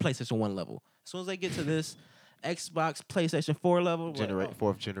PlayStation 1 level. As soon as they get to this Xbox, PlayStation 4 level,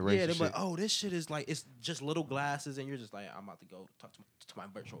 Fourth generation. yeah, they're shit. like, oh, this shit is like it's just little glasses, and you're just like, I'm about to go talk to my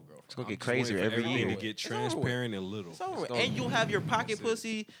virtual girlfriend. It's gonna I'm get just crazier waiting for every Everything year. to get It's over with. transparent and little. It's over. gonna- And you'll have your pocket That's it.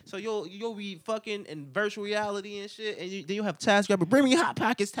 pussy, so you'll be fucking in virtual reality and shit, and then you'll have Task Rabbit. Bring me Hot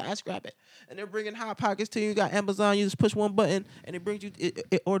Pockets, Task Rabbit, and they're bringing Hot Pockets to you. You got Amazon. You just push one button, and it brings you.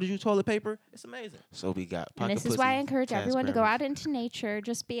 It orders you toilet paper. It's amazing. So we got. And Pocket this is why I pussy, encourage task everyone to go grabbers. out into nature.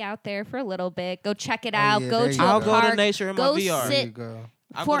 Just be out there for a little bit. Go check it Oh, out. yeah, go there to you a I'll go. go to park. nature in my Go VR. There sit you go.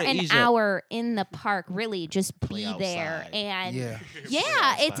 I'll for go to an Egypt. hour in the park. Really, just Play be there outside. and Yeah.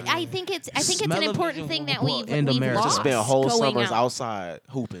 yeah. It's. I think it's an Smell-o-vision important thing that will we've end America. lost. Just spend whole going summers out. outside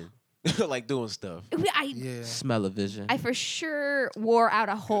hooping, like doing stuff. Yeah. Smell-o-vision. I for sure wore out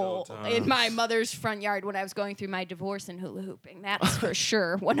a hole old in my times. mother's front yard when I was going through my divorce and hula hooping. That's for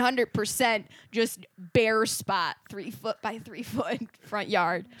sure. 100% just bare spot, 3 foot by 3 foot front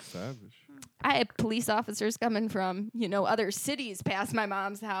yard. Savage. I had police officers coming from, other cities past my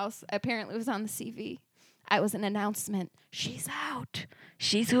mom's house. Apparently it was on the CV. I was an announcement. She's out.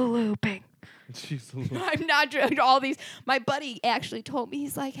 She's hula hooping. Jeez, I'm not doing all these. My buddy actually told me,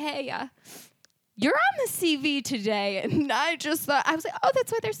 he's like, hey, you're on the CV today. And I just thought, I was like, oh,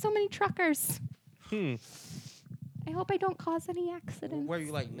 that's why there's so many truckers. I hope I don't cause any accidents. Were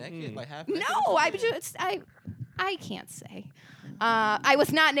you like naked, like half naked? No, I can't say. I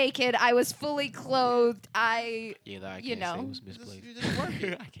was not naked. I was fully clothed. I Yeah, that I You can't know. say was You misplaced. just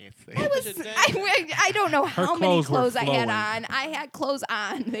working. I can't say. I was. I don't know how many clothes were clothes I had flowing. on. I had clothes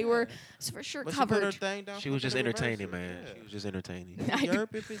on. They were for sure But she put her covered. thing down. She was put just it in reverse. entertaining, man. Yeah. She was just entertaining.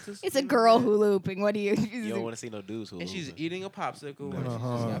 It's a girl hula hooping. What do you? You don't want to see no dudes who. And she's eating a popsicle. and she's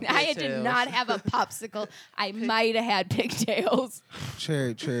Uh-huh. just got I did pigtails. not have a popsicle. I might have had pigtails.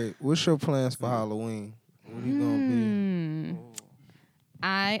 Cherry, what's your plans for Halloween? What are you gonna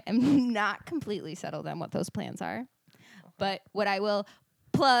I am not completely settled on what those plans are. But what I will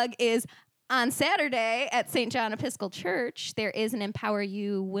plug is on Saturday at St. John Episcopal Church, there is an Empower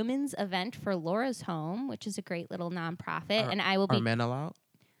You women's event for Laura's Home, which is a great little nonprofit. And I will Are be men allowed?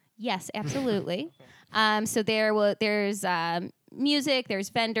 Yes, absolutely. So there's music, there's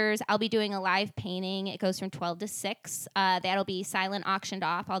vendors. I'll be doing a live painting. It goes from 12 to 6. That'll be silent auctioned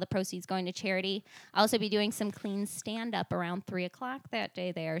off. All the proceeds going to charity. I'll also be doing some clean stand-up around 3 o'clock that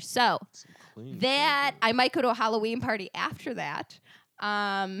day there. So that, I might go to a Halloween party after that. But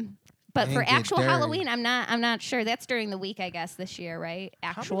And for get actual dirty. Halloween, I'm not sure. That's during the week, I guess, this year, right?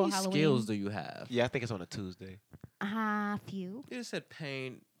 How Actual many Halloween. skills do you have? Yeah, I think it's on a Tuesday. Few. You just said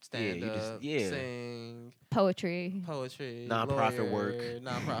paint, Yeah, stand you just- up, yeah. sing, Poetry. poetry, Non-profit lawyer, work.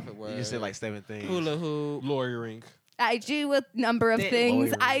 non-profit work. You just said like 7 things. hula hoop. Lawyering. I do a number of That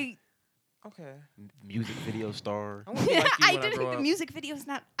things. lawyering. Okay. Music video star. I want to be like you I when I didn't. grow The up. music video's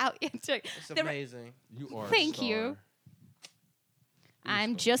not out yet. It's The- amazing. You are. a Thank star. you.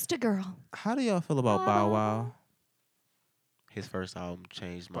 I'm just a girl. How do y'all feel about Bow Wow? His first album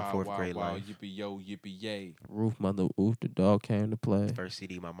changed my Bow, 4th wow, grade wow, life. yippee yo, yippee yay. Roof Mother Oof, the dog came to play. First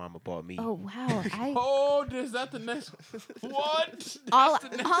CD my mama bought me. Oh wow! Oh, is that the next? What? all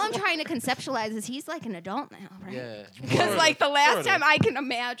I'm trying to conceptualize is he's like an adult now, right? Yeah. Because like the last Sorta. time I can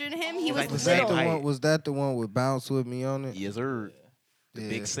imagine him, he was Like the Was same that the little. height. one? Was that the one with Bounce with me on it? Yes, sir. The Yeah.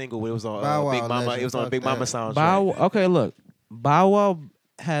 big single. It was on Bow Wow Big Mama. legend, It was on fuck Big Mama that. soundtrack. Bow. Okay, look. Bow Wow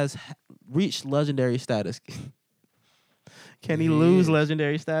has reach legendary status, can he lose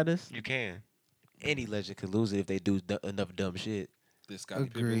legendary status? You can. Any legend could lose it if they do enough dumb shit. Did Scottie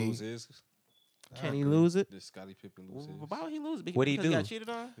Pippen Agreed. lose his? Can he lose it? Did Scottie Pippen lose his? Why would he lose it? What'd he Because do? got cheated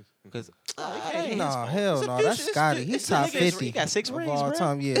on? Because Nah, hell no. That's Scotty. He's top 50 He got 6 of rings, all bro.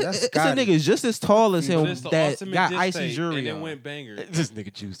 time. Yeah, that's It's a Scotty. nigga just as tall as him But it's the that ultimate got diss icy tape, jury and then on. went banger. This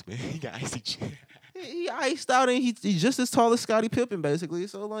nigga juice, man. He got icy juice. He iced out and he's just as tall as Scottie Pippen, basically.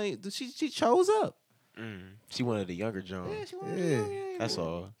 So like, she chose up. She wanted the younger John. Yeah, she wanted Yeah. That's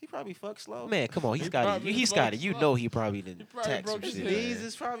all. He probably fucked slow. Man, come on. He's He Scotty. probably He's fucked Scotty. You slow. know he probably didn't probably tax some broke his shit. These man.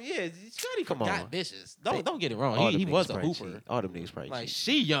 is probably Scotty Come got on. bitches. They- Don't get it wrong. All He them was niggas a probably hooper. cheat. All them niggas probably Like cheat.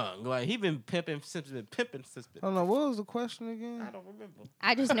 she young. Like he been pimping since Hold on, what was the question again? I don't remember.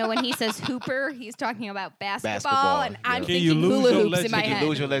 I just know when he says hooper, he's talking about basketball, Basketball, and I'm yeah. Can you thinking lose hula your hoops in my legend- Can head. you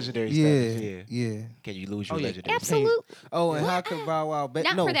lose your legendary Yeah, status? yeah. Can you lose your Oh, yeah. legendary Absolute. Oh, and how could Bow Wow bet?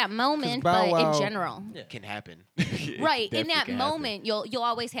 Not No, for that moment, 'cause Bow but Wow- in general. status? Can happen. Right. In Definitely that can happen. moment, you'll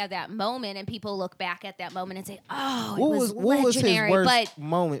always have that moment, and people look back at that moment and say, "Oh, it What was was his legendary." worst but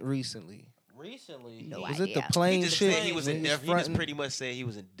moment recently? Recently, No Was it the idea. plane He just shit? said he was in when death. He just fronting? pretty much said he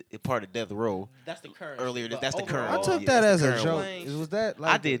was a part of Death Row. that's the current. Earlier, But that's the current I overall, one. took Yeah, that that's as the a current joke. one. Was that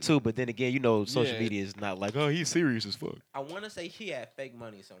like I did too, but then again, you know, social Yeah. media is not like, oh, he's serious as fuck. I want to say he had fake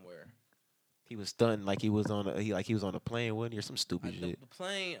money somewhere. He was stunned like he was on a plane, wasn't he, or some stupid The shit.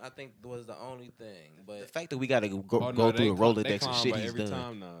 plane, I think, was the only thing. The But fact that we gotta go Oh, no, go they through a clown- they Rolodex and clown shit by he's every done.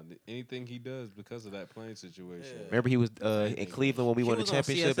 time now. Anything he does because of that plane situation. Yeah. Remember he was in Cleveland when we He won the was on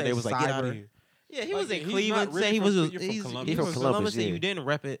championship, and they CSA was like, get out of Cyber. here. yeah, he Like, was in he's not Cleveland. really Saying he from- was. you're from He's Columbus. he You're from from Columbus. Columbus, And yeah. you didn't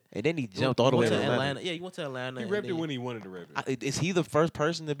rep it. And then he jumped all the way went to to Atlanta. Yeah, you went to Atlanta. He and repped it then- when he wanted to rep it. Is he the first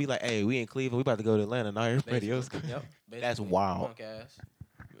person to be like, hey, we in Cleveland, we about to go to Atlanta, now everybody else? Basically. Yep. That's basically. wild. Punk ass.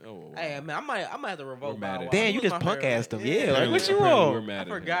 Oh, wow. Hey, man, I might have to revoke. We're mad Bow at Wow. Damn, He you was just my punk favorite. assed him. Yeah, Apparently- like, what you apparently want? we're mad I at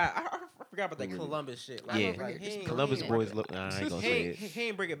him. forgot. I forgot about that Columbus shit. Like, Yeah. like, he ain't- Columbus he ain't boys bring look. Nah, I ain't gonna He say ain't, it. he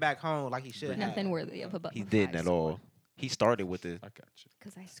ain't bring it back home like he should have. Nothing worthy of a button. He didn't at all. He started with the I got you.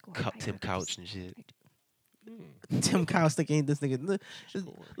 Because I scored. Tim Couch and shit. Tim Couch thinking this nigga.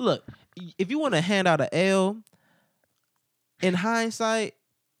 Look, if you want to hand out an L, in hindsight,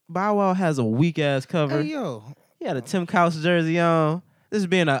 Bow Wow has a weak ass cover. Hey yo, He had a Tim Couch jersey on. This is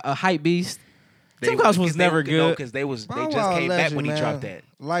being a hype beast. Tim Couch was never good. because they Bow just Wow came back legend, when he man. dropped that.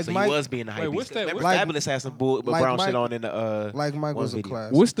 Like So Mike, he was being a hype Wait, what's beast. that- Remember like- Fabulous had some bull, like brown Mike- shit on in the like Mike one was a video.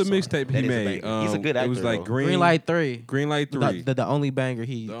 class. What's the Sorry. mixtape That he is a made? banger. He's a good It was actor, like though. Green Light 3. Green Light 3. The only banger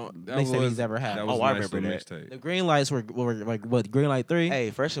he That they said he's ever had. That was Oh, a I nice remember little that. The mixtape. green lights were like what? Green Light 3.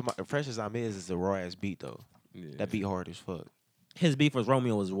 Hey, fresh as I'm is a raw ass beat though. Yeah. That beat hard as fuck. His beef with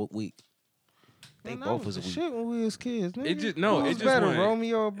Romeo was weak. They Man, that both was was the weak. shit when we was kids. Nigga. It just no. Who It was just better, went-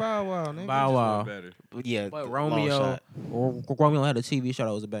 Romeo or Bow Wow? Nigga? Bow it just Wow. went better. But yeah, But long Romeo, shot. Romeo had a TV show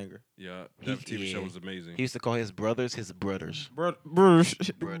that was a banger. Yeah, He- that TV show yeah. was amazing. He used to call his brothers his brothers. Brothers.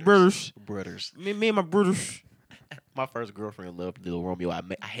 Brothers. Me and my brothers. My first girlfriend loved Little Romeo.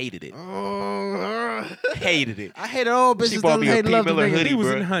 I hated it. Oh, Hated it. I hate all bitches. She bought me a hate P. love the Miller nigga. hoodie, he was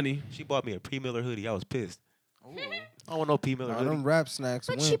bro. in Honey. She bought me a P. Miller hoodie. I was pissed. I don't want no P. Miller Nah, hoodie. them rap snacks.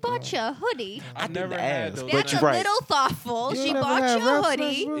 But went, she bought bro. you a hoodie. I never didn't had ask, those. but That's you're a right. little thoughtful. You She never bought had you a rap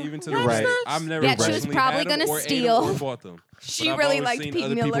hoodie. snacks, bro? Even to You're the right. I've never That she was personally probably had them gonna or ate them steal. or bought them. She But I've really always liked seen Pete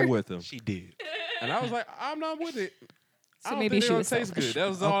other Miller. people with them, She did. and I was like, I'm not with it. I So don't maybe think she they gonna was taste selfish. good. That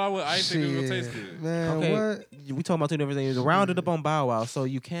was all I would. I didn't think they were gonna Shit, taste good. Man, Okay. what? We talking about two different things. Rounded up on Bow Wow, so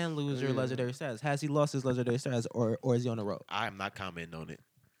you can lose your legendary status. Has he lost his legendary status, or is he on the road? I am not commenting on it.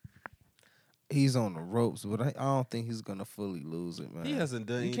 He's on the ropes, but I don't think he's gonna fully lose it, man. He hasn't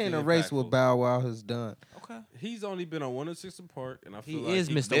done. You anything can't erase what impactful. Bow Wow has done. Okay. He's only been on 106 in Park, and I He feel like is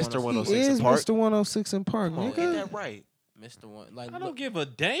Mr. Mr. 106. 106 He in is Park. Mr. 106 in Park, Come on, nigga. Get that right. Mr. One. Like, I look, don't give a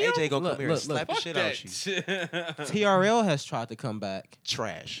damn. AJ gonna Look, come here look, and slap the Fuck shit that out you. shit. TRL has tried to come back,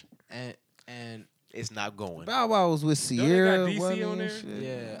 Trash. and It's not going. Bow Wow was with Don't they got Sierra. DC wasn't he, on and there? shit?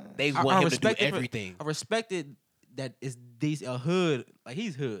 yeah, They I want him to do respect it for- everything. I respected that is these a hood. Like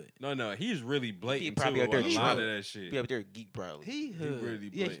he's hood. No, he's really blatant probably too out there on a lot drunk. of that shit. Be up there geek probably. He hood. really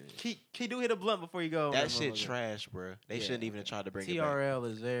yeah, blatant. he do hit a blunt before you go. That shit trash, bro. They Yeah. shouldn't even have tried to bring it back. TRL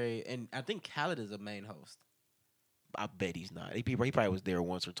is very, and I think Khaled is a main host. I bet he's not. He probably was there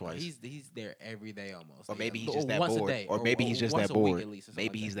once or twice. He's there every day almost. Or maybe he's Or just that once bored. a day, Or maybe he's just once that a week bored. at least, or something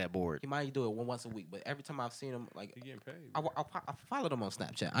Maybe like he's that bored. He might do it once a week, but every time I've seen him, like He getting paid. I followed him on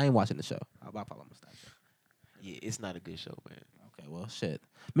Snapchat. I ain't watching the show. I follow him on Snapchat. Yeah, it's not a good show, man. Okay, well, shit.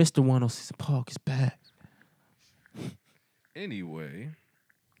 Mr. 106 Park is back. Anyway,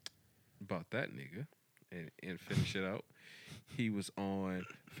 about that nigga, and finish it out. He was on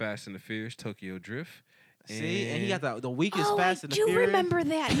Fast and the Furious Tokyo Drift, See, and he got the weakest Oh, I Fast and the do Furious. remember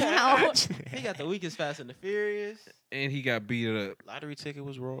that now. He got the weakest Fast and the Furious. And he got beat up. Lottery ticket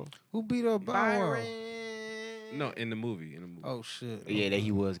was raw. Who beat up Bow Wow? Byron. No, in the movie. Oh shit. Yeah, that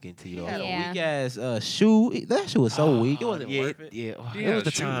he was getting to He you. had Yeah. a weak ass shoe. That shoe was so weak. It wasn't yeah, worth it. yeah. He It had was a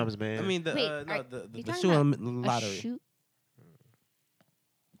the shoe. times, man. I mean, the Wait, no, are the you the talking shoe about on A lottery. shoe?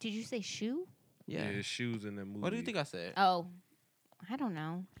 Did you say shoe? Yeah. His shoes in the movie. What do you think I said? Oh, I don't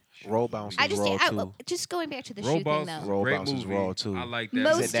know. Roll bounce I was just raw too. just going back to the shoe Robots thing is though. a Roll great bounce is movie. raw, too. I like that.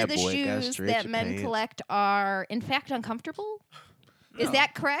 Most That of the boy got shoes stretch that your men pants. collect are, in fact, uncomfortable. Is No.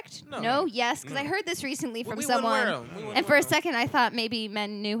 that correct? No. Yes, because I No. heard this recently from We wouldn't wear someone. 'em. We wouldn't And for wear a 'em. second, I thought maybe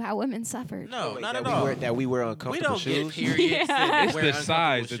men knew how women suffered. No, Wait, not that at all. That we wear We uncomfortable don't get shoes. periods. Yeah. and It's wear the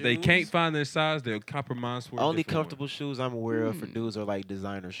size uncomfortable that they shoes. can't find their size. They'll compromise for. a Only different one. comfortable shoes I'm aware of for dudes are like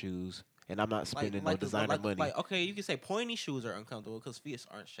designer shoes, and I'm not spending no designer money. Like, okay, you can say pointy shoes are uncomfortable because feet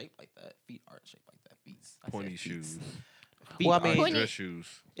aren't shaped like that. Feet aren't shaped like that. Feet. I said Pointy feets. shoes. Feet Well, I are- mean- Pointy- Dress shoes.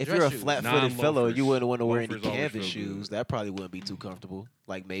 If dress you're a shoes. flat-footed fellow, you Non-loafers. wouldn't want to wear any Loafers always canvas feel shoes. good. That probably wouldn't be too comfortable.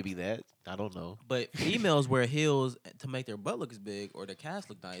 Like maybe that. I don't know. But females wear heels to make their butt look as big or their calves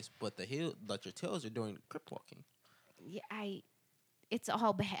look nice, but the heel, like your toes, are doing crip walking. Yeah, it's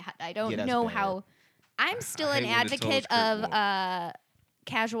all bad. I don't Yeah, that's know bad. how. I'm still I an hate when the advocate toes of crip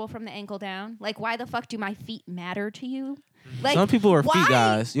casual from the ankle down. Like, why the fuck do my feet matter to you? Like, Some people are why? feet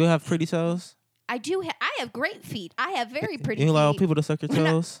guys. You have pretty toes. I do. I have great feet. I have very pretty You allow feet. people to suck your We're not-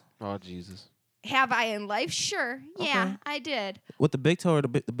 toes Oh Jesus. Have I in life? Sure. Yeah, Okay. I did. with the big toe or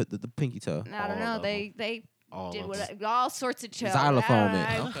the pinky toe. I don't All know. of They All did of what all sorts of toes. Xylophone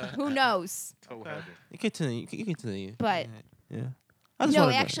it. Okay. Who knows? You continue. You continue. But Yeah. I just no,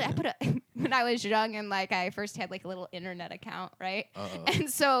 wanna know- actually, I put a when I was young and like I first had like a little internet account, right? Uh-oh. And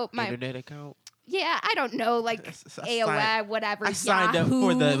so my Internet account. yeah, I don't know, like I AOL, signed- whatever. I signed up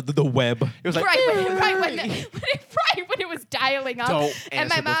Yahoo. for the web. It was like right when it was dialing up. Don't And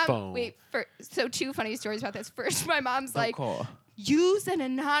my answer the mom, phone. so two funny stories about this. First, my mom's Don't like, call. use an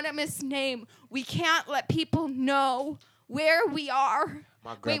anonymous name. We can't let people know where we are.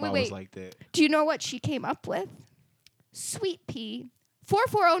 My grandma wait. was like that. Do you know what she came up with? Sweet pea,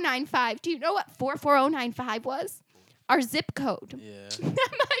 44095. Do you know what 44095 was? Our zip code. Yeah. I'm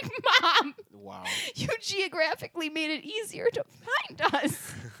like, Mom, Wow. you geographically made it easier to find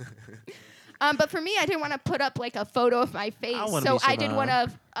us. But for me, I didn't want to put up like a photo of my face, wanna so be I did one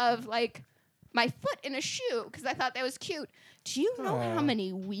Savannah. of like my foot in a shoe because I thought that was cute. Do you know how Aw.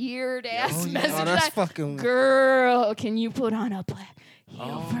 many weird ass Oh, yeah. messages? Oh, that's I- fucking. Girl, can you put on a black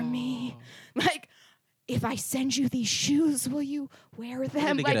heel for me? Like, if I send you these shoes, will you wear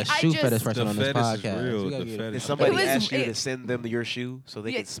them? need to Like, get a I shoe just, fetish person The on this fetish is podcast. real. We gotta The get a- fetish Did is somebody was- ask you it- to send them your shoe so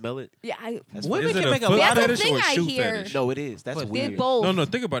they Yeah. can smell it? yeah, Women Is it can a make a foot lot That's of the fetish or thing a I shoe hear. fetish? No, it is. That's But they're weird. both. No,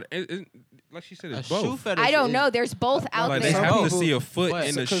 think about it. Like she said, a it's shoe both. fetish. I don't is- know. There's both out Like they there. have to people- see a foot But-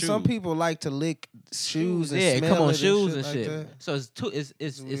 in the Because shoe. some people like to lick shoes and Yeah, smell come on, it shoes and like shit. that. So it's two.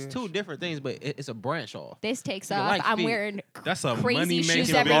 It's weird. two different things, but it's a branch off. This takes You off. like I'm feet. wearing That's a crazy money shoes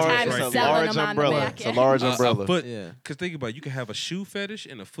making every business time, right it's a there. selling large them on the umbrella. back. It's a large A umbrella. foot. Yeah. Because think about it, you can have a shoe fetish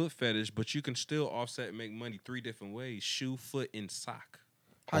and a foot fetish, but you can still offset and make money 3 different ways: shoe, foot, and sock.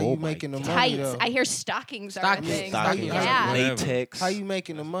 How Oh you my making the money Tights. though? I hear stockings are a Stockings. thing. Stockings, Yeah. latex. How you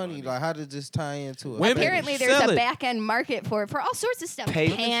making the money? Like how does this tie into it? Women- Apparently, there's Sell a it. back end market for it for all sorts of stuff.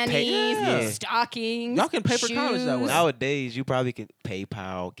 Pay- Panties, yeah. stockings. Y'all can pay for college that shoes. way. Nowadays, you probably can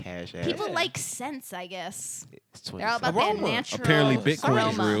PayPal, Cash App. People Yeah. like scents, I guess. It's They're all about 27. that Aroma. natural Apparently,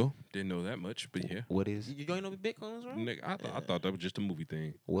 Bitcoin is aroma. real. Didn't know that much, but yeah. What is? You don't know Bitcoins, right? Nigga, I thought that was just a movie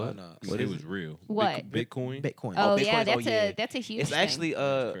thing. What? no. What it was real. What? Bitcoin. Bitcoin. Oh, Bitcoin- yeah, oh, yeah. that's a huge It's thing. actually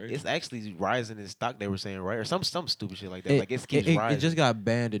Crazy. it's actually rising in stock. They were saying right or some stupid shit like that. Like it keeps it rising. just got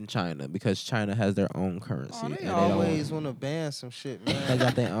banned in China because China has their own currency. Oh, and they they always don't- want to ban some shit, They man.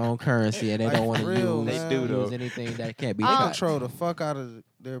 got their own currency and they Like, don't want to for real, use, man. They do, though. use anything that can't be They tracked. control the fuck out of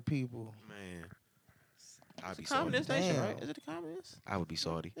their people. Man, I'd be It's a communist salty. nation, Damn. right? Is it a communist? I would be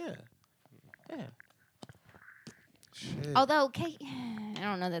salty. Yeah. Yeah. Shit. Although, I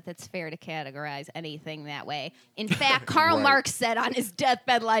don't know that that's fair to categorize anything that way. In fact, Karl Right. Marx said on his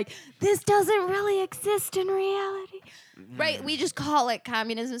deathbed, like, this doesn't really exist in reality. Right? We just call it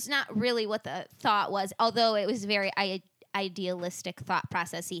communism. It's not really what the thought was, although it was very idealistic thought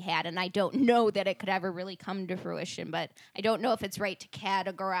process he had, and I don't know that it could ever really come to fruition, but I don't know if it's right to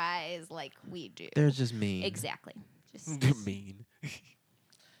categorize like we do. They're just mean. Exactly. Just, You're mean.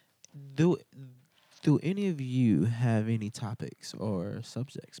 Do any of you have any topics or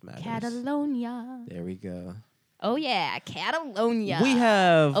subjects matters? Catalonia. There we go. Oh yeah, Catalonia. We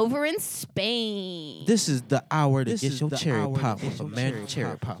have. over in Spain. This is the hour to This get is your the cherry hour to pop get with your American cherry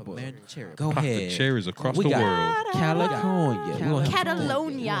cherry pop pop. with American cherry Go Pop the ahead. cherries across We the got world. California. We gonna have to-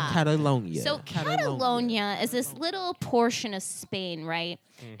 Catalonia. Catalonia. So Catalonia is this little portion of Spain, right?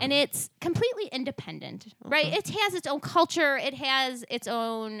 And it's completely independent, right? It has its own culture. It has its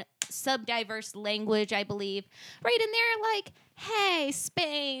own subdiverse language, I believe, right? And they're like, hey,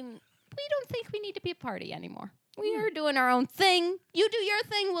 Spain, we don't think we need to be a party anymore. We are doing our own thing. You do your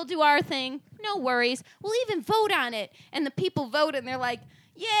thing, we'll do our thing. No worries. We'll even vote on it. And the people vote, and they're like,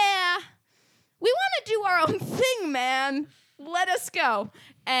 yeah, we want to do our own thing, man. Let us go.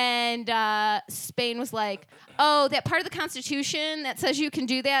 And Spain was like, oh, that part of the Constitution that says you can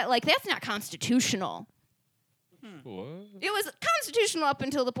do that, like, that's not constitutional. What? It was constitutional up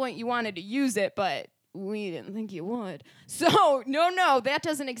until the point you wanted to use it, but we didn't think you would. So, no, that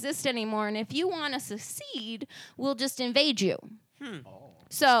doesn't exist anymore. And if you want to secede, we'll just invade you.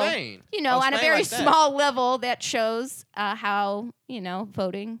 So, Spain. you know, Oh, on a Spain very like that. small level, that shows how,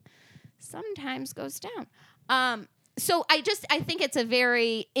 voting sometimes goes down. So I think it's a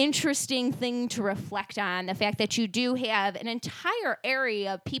very interesting thing to reflect on, the fact that you do have an entire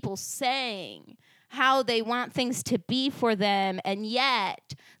area of people saying how they want things to be for them, and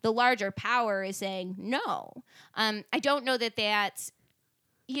yet the larger power is saying no. I don't know that that's,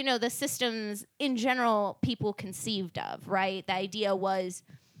 the systems in general people conceived of, right? The idea was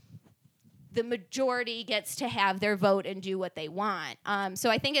the majority gets to have their vote and do what they want. So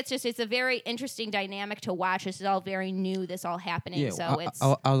I think it's a very interesting dynamic to watch. This is all very new, this all happening. Yeah, So I it's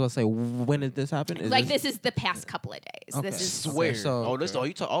was gonna say, when did this happen? this is the past couple of days. Okay. This is Swear. So Oh, this. Oh,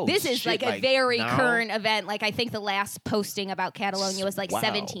 you talk. Oh, this is shit, like a very now? current event. Like I think the last posting about Catalonia was like Wow.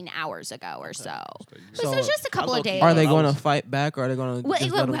 17 hours ago or so. So So it's just a couple of low-key- days. are they I going to was- fight back, or are they going to?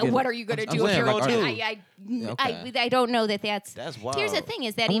 What are you going to do if saying, you're like, I don't know that that's. That's wild. Here's the thing: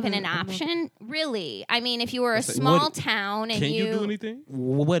 is that I even wouldn't- an option? Really? I mean, if you were a Listen, small what- town and Can you do anything?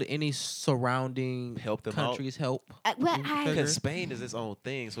 Would any surrounding Help them countries help? Because Spain is its own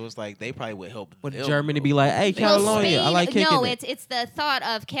thing, so it's like they probably would help. Would them. Germany be like, hey, Well, Catalonia, I Spain- like kicking no, it? it's the thought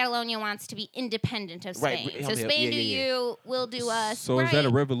of Catalonia wants to be independent of Right, Spain. yeah, So yeah, Spain yeah, do yeah. you, we'll do us. So is that a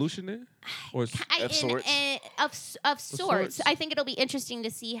right. revolution then? Or is, Of sorts. Of sorts. sorts. I think it'll be interesting to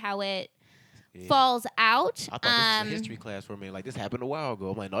see how it Yeah. falls out. I thought this was a history class for me. Like this happened a while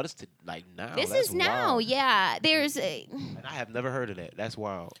ago. I'm like, no, this like now. This That's is now, wild. yeah. There's a And I have never heard of that. That's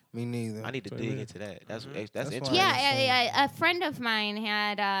wild. Me neither. I need to Same dig here. into that. That's That's interesting. why- yeah. A friend of mine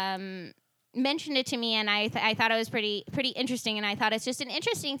had mentioned it to me, and I thought it was pretty interesting, and I thought it's just an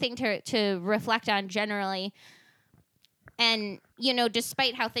interesting thing to reflect on generally. And,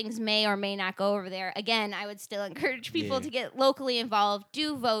 despite how things may or may not go over there, again, I would still encourage people Yeah. to get locally involved,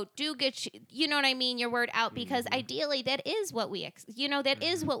 do vote, do get, you know what I mean, your word out, because ideally that is what we, that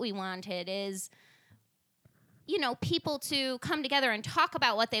is what we wanted is, people to come together and talk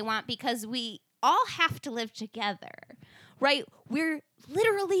about what they want, because we all have to live together, right? We're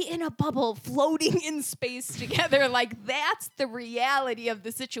literally in a bubble floating in space together. Like, that's the reality of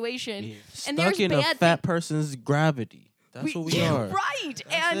the situation. Yeah. And Stuck there's in a bad fat person's gravity. That's what we yeah, are. right.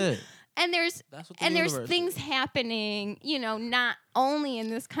 That's it. And there's That's what the there's universe things is. happening, not only in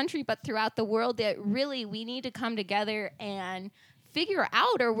this country but throughout the world, that really we need to come together and figure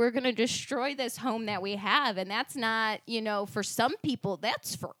out, or we're going to destroy this home that we have. And that's not, for some people,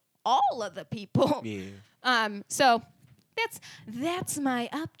 that's for all of the people. Yeah. So that's my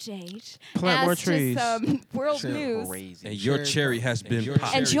update. Plant as more to trees. some world news. Crazy. and your Cherry cherry has been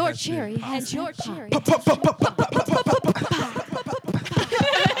popped. And your cherry has your cherry.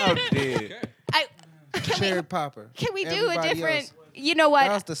 I'm dead. Cherry popper. Can we do a Everybody different? else- You know That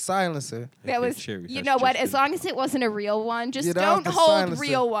was what? the silencer. That was. cherry You has know what? just As been- long as it wasn't a real one, just Yeah, that was don't the hold silencer.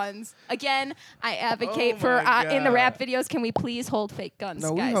 real ones. Again, I advocate Oh for my in the rap God. videos. Can we please hold fake guns,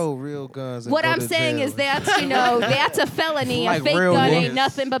 No, we guys? hold real guns. And What go I'm to saying jail. is that's that's a felony. Like a fake real gun ones. ain't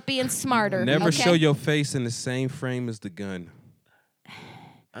nothing but being smarter. Never okay? show your face in the same frame as the gun.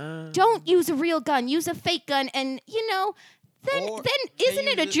 Don't use a real gun. Use a fake gun, and Then Or isn't you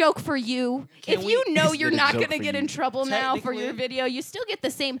it a just- joke for you? If you know Isn't you're it a not joke gonna for get you? in trouble now for your Technically- video, you still get the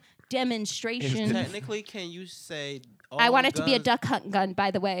same demonstration. Technically, can you say? I want it to be a guns- duck hunt gun,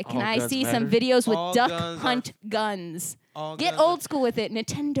 by the way. Can All I guns see some matter? videos with All duck guns are- hunt guns? all Get guns old school with it,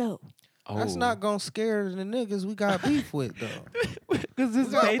 Nintendo. That's not gonna scare the niggas we got beef with though. Because this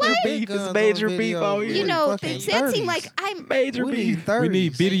Well, major what? beef. Guns This on major video. beef out You here. You know, fucking that seemed 30s. like I'm. Major We beef. need 30s. We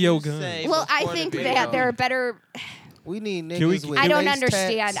need video You guns. say Well, I before the think video. that there are better. We need niggas Can we- with I don't face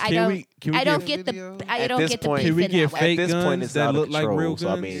understand. tats. I Can don't. we- can we I don't get get the. videos? I At don't this get the point- beef Can we in get that way. fake At this point, guns it's that out look of like control. real So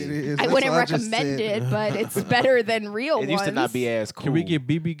I guns? mean, It is. I That's wouldn't what just recommend said. it, but it's better than real it ones. used to not be as cool. Can we get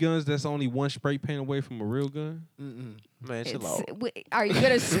BB guns that's only one spray paint away from a real gun? man? Chill out. Are you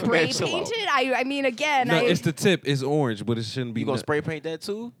gonna spray chill paint out. it? I mean, again, No, it's the tip. It's orange, but it shouldn't be. You gonna nut- spray paint that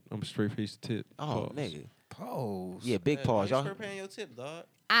too? I'm straight face tip. Oh, Pause. nigga. Pose. Yeah, big Hey, pause, why y'all. you spray paint your tip, dog?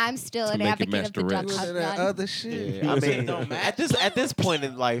 I'm still To an make it advocate match of the the duck rest. hunt Doing that gun. other shit. Yeah, I mean, don't match. at this point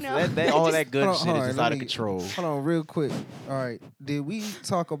in life, No. all that good Hold on, shit hold is on, just let out of me- control. Hold on, real quick. All right, did we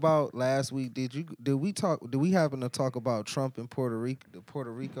talk about last week? Did we happen to talk about Trump and Puerto Rico, the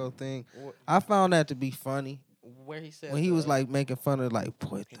Puerto Rico thing? What? I found that to be funny Where he said when he was like making fun of like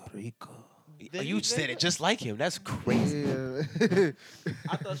Puerto Rico. Did You he say said it that? just like him. That's crazy. Yeah.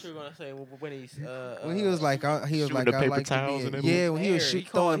 I thought you were gonna say when he's when he was like, he was Shooting like, the I paper like to towels be and in- everything. yeah, when he was He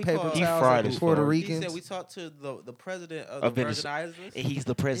throwing paper called- He towels fried at as the Puerto fuck. He Ricans. said we talked to the president of Of the Venezuela. Virgin Islands. And he's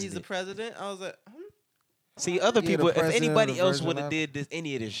the president. He's the president. I was like, See, other Yeah, the people, if president of anybody the else Virgin would have Islands. did this,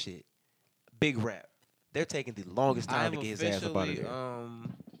 any of this shit, big rap. They're taking the longest time I've to get his ass up out of officially there.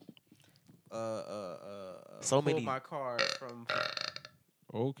 So pulled many- my card from.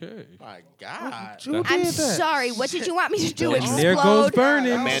 Okay. My God. Who I'm did that? sorry. What did you want me to do? And Explode? there goes Vernon.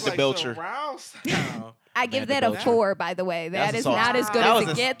 That was Amanda like Belcher. surround sound. I give Amanda that a Belcher. 4. By the way, that was a is soft- not as good that as was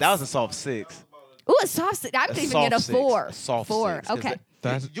it a- gets. That was a soft 6. Ooh, a soft. I'm A giving soft it a 6. 4. A soft 4. 6, 'cause Okay. that-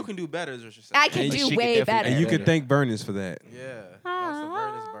 That's You can do better, is what you're saying. I can And do she could way definitely better. and you better. can thank Burners for that. Yeah. That's the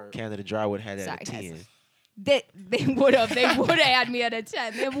Vernonsburg. Canada Dry would have had Sorry, that at guys. 10. They would have. They would have had me at a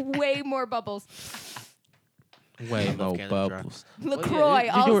 10. They have way more bubbles. Way I love more Canada Dry. bubbles. LaCroix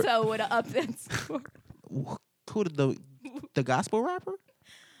you were- also would have upped that score. Who did the gospel rapper?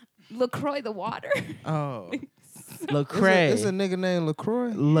 LaCroix the water. Oh. Lecrae. It's a Lecrae. nigga named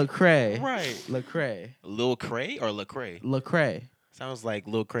Lacroix. Lecrae. Right. Lecrae. Lil Cray or Lecrae? Lecrae. Sounds like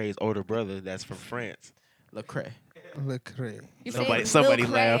Lil Cray's older brother that's from France. Lecrae. Lecrae. You're Somebody- saying somebody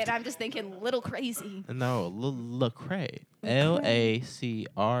Lil Cray, laughed. and I'm just thinking little crazy. No, Lecrae.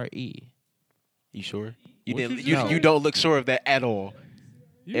 Lacre. You sure? You What didn't. you You, just you said? don't look sure of that at all.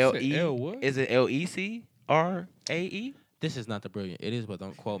 You said L-E? L what? Is it LECRAE? This is not the brilliant. It is, but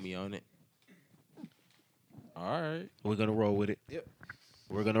don't quote me on it. All right. We're gonna roll with it. Yep.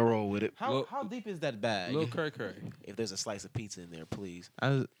 We're gonna roll with it. How Look- how deep is that bag? Lil Cray Cray. If there's a slice of pizza in there, please. I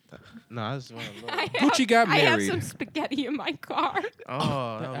just want to I look. Gucci got I have married. some spaghetti in my car.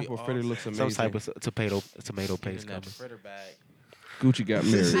 Oh, That that would be apple fritter awesome. looks Some amazing. type of tomato paste in coming. that fritter bag. Gucci got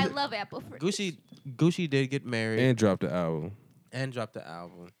married I love apple fritters. Gucci did get married and dropped the album and dropped the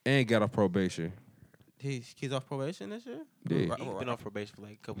album. and got off probation. He's off probation this year? Yeah. He's been off probation for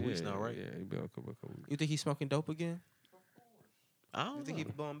like a couple weeks now, right? Yeah, he been on a couple weeks. You think he's smoking dope again? I You don't think know.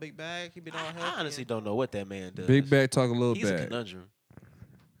 he blowing big bag? He been all healthy. I honestly don't know what that man does. Big bag talk a little He's a bad. conundrum.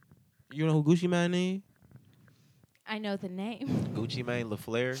 You know who Gucci Man is? I know the name. Gucci Mane,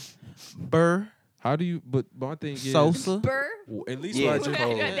 LaFleur. Burr, How do you? But my thing is, Sosa. Burr. At least Yeah, logic-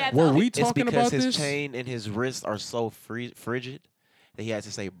 That's were all. we It's talking because about his this? chain and his wrists are so frigid that he has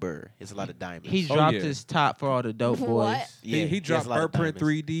to say Burr. It's a lot of diamonds. He Oh, dropped yeah. his top for all the dope boys. What? yeah, he has dropped a lot of Burprint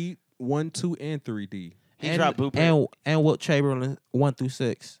diamonds. 3D 1, 2, and 3D. He and, dropped Blueprint. and Wilt Chamberlain 1 through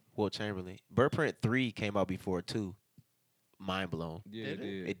 6. Wilt Chamberlain. Burprint 3 came out before 2. Mind blown. Yeah, Did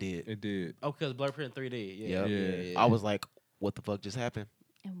it It did. It did. Oh, because Blueprint 3D. Yep. Yeah. I was like, what the fuck just happened?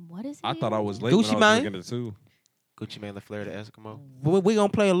 And what is I he thought I in? was late Gucci when I was Mane? looking at it too. Gucci Mane, LaFleur, the Eskimo. We gonna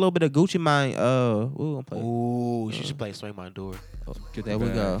play a little bit of Gucci Mane. We gonna play. Ooh, you should play Swing My Door. Get There the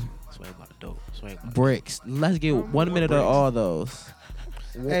we go. bag. Swing My Door. Swing My Door. Bricks. Let's get 1 minute of all those.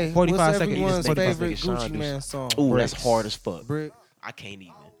 Hey, 45 what's seconds. everyone's 45 favorite seconds. Sean Gucci do Man song? Ooh, that's Bricks. hard as fuck. Brick. I can't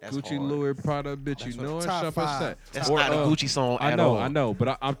even. That's Gucci, hard. Louis, Prada, bitch, That's you know what- it. top Shop five. set. That's Or, not a Gucci song I at know, all. I know,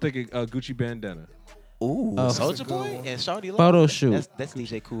 but I'm thinking Gucci bandana. Ooh, Oh. Soulja That's a good Boy one. and Shawty Love. Photo shoot. That's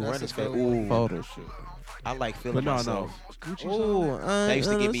DJ Cool That's Runners a favorite. good one. Ooh, Photo shoot. I like feeling But no, myself. no. Gucci song. Ooh, That used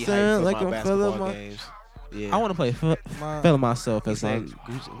to get me hyped understand for like my I'm basketball feeling my- games. Yeah. I want to play My- feeling myself He as said, long.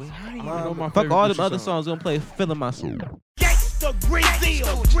 Gucci, wait, how do you My- know my Fuck favorite all them Gucci other song? songs. Gonna play feeling myself. Gangsta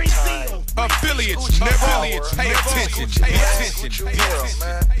Grizzle, Grizzle. Affiliates, pay attention, pay attention, pay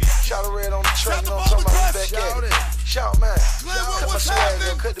attention. Shout out red on the track, you know what I'm talking about? Back at it. Shout, man. Cut my swag,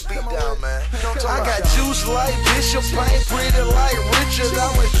 man. Cut the beat down, man. I got juice like Bishop, ain't pretty like Richard. I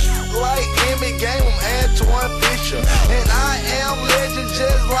was like Emmy Game, I'm Antoine Fisher. And I am legend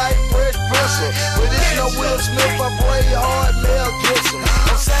just like Brett Bristle. But it's no Will Smith, my boy hard Mel Gibson.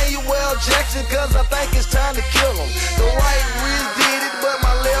 I'm Samuel Jackson, cause I think it's time to kill him. The right wrist did it, but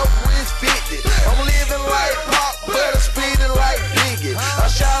my left wrist fit it. I'm living like Pop, but I'm speeding like Biggie. I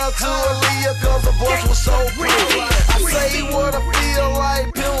shout out to Aaliyah cause the voice was so pretty. I say what I feel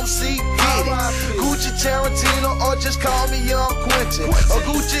like Pimp C Diddy. Gucci Tarantino or just call me Young Quentin. A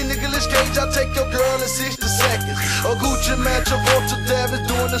Gucci Nicolas Cage, I'll take your girl in 60 seconds. A Gucci man Travolta Davis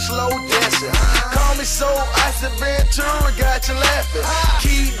doing the slow dancing. Call me so Ice Ventura, got you laughing.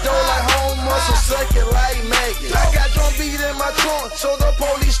 Keto like home muscle, suck it like Megan. I got drum beat in my trunk, so the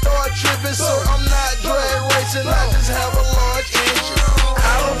police start tripping. So I'm not drag racing, I just have a large engine.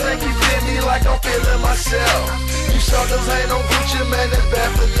 I don't think you feel me like I'm feeling myself. You suckers ain't no Gucci, man, that's bad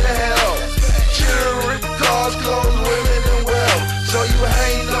for your health. Jewelry, cars, clothes, women, and wealth. So you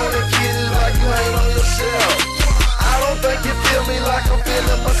hang on the kids like you hang on yourself. I don't think you feel me like I'm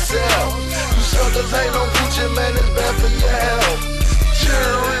feeling myself. You suckers ain't no Gucci, man, it's bad for your health.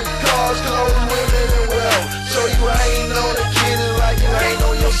 Jewelry, cars, clothes, women, and wealth. So you ain't on the kids like you ain't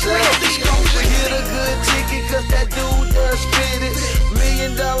on yourself. We hit a good ticket cause that dude there spit it. $1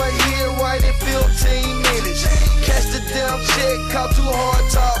 million hit right in 15 minutes. Catch the damn check, caught too hard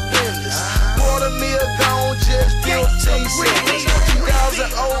top business. $250,000 gone just 15 seconds.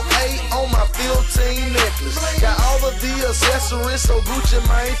 2008 on my 15 necklace. Got all of the accessories so Gucci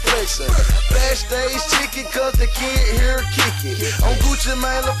Mane flexing. Backstage ticket cause the kid here kicking. On Gucci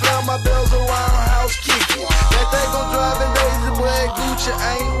Mane I found my bells around house kicking. That they gon' drive in daisy but Gucci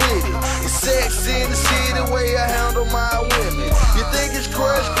ain't with it. It's sex in the city way I handle my women. You think it's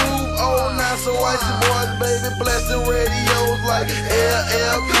Crush Groove? Oh, not so icy boys, baby. Blasting radios like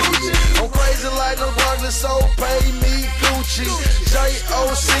LL Gucci. I'm crazy like no Barkley, so pay me Gucci.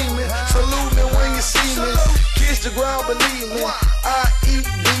 J.O. Seaman, salute me when you see me. Kiss the ground beneath me. I eat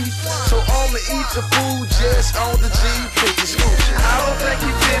beef, so I'ma eat the food just on the GP. I don't think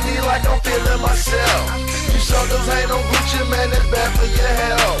you feel me like I'm feeling myself. You suckers ain't no Gucci, man, that's bad for your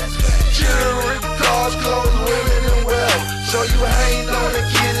health. Jewelry, cars, clothes, women, and wealth. So you hang on the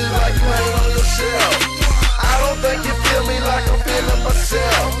kids like you hang on yourself. I don't think you feel me like I'm feeling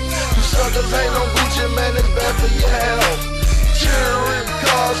myself. You suckers ain't no Gucci, man, it's bad for your health. Jewelry,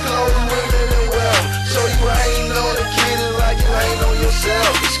 cars, clothes, women, and wealth. So you ain't on the kids like you ain't on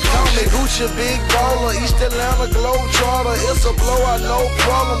yourself. Call me Gucci, big baller, East Atlanta Globetrotter. It's a blowout, no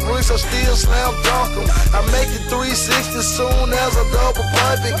problem. Bricks, I still slam dunk 'em. I make it 360 soon as I double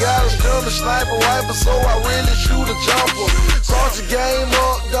pipe it. Got a strum and sniper rifle, so I really shoot a jumper. Cross the game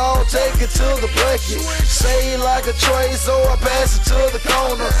up, dog, take it to the bucket. Say it like a tray, so I pass it to the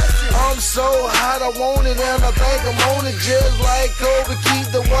corner. I'm so hot, I want it, and I think I'm on it. Just like Kobe, keep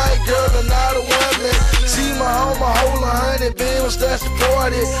the white girl and not a woman. See my home, I hold 100 bills, that's the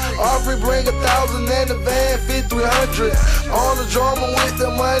 40. Aubrey bring 1,000 and the van fit 300. On the drama with the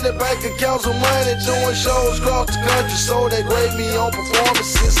money, bank accounts with money. Doing shows across the country, so they grade me on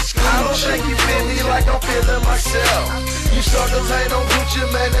performances. I don't think you feel me like I'm feeling myself. You suckers ain't no Gucci,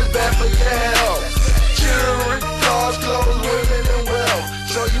 man, that's bad for your health. Jewelry, cars, clothes, women, and wealth.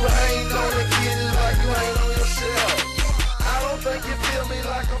 So you ain't on the kids like you ain't on yourself. I don't think you feel me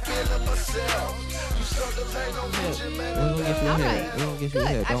like I'm feeling myself. You suckers ain't no Gucci, man, We're gonna get you All ahead. right. We're gonna get you Good.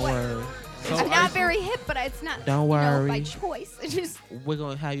 ahead. Don't worry. I'm not very hip, but it's not. Don't You know, worry. by choice. It's just We're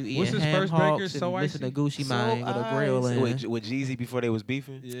gonna have you What's eating his ham first breaker? hocks So and listen to icy? Gucci Mane with a grill in. With Jeezy before they was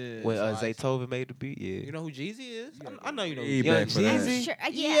beefing. Yeah. When Zaytoven made the beat. Yeah. You know who Jeezy is? I know you know. He Who back Young for that. Jeezy? sure.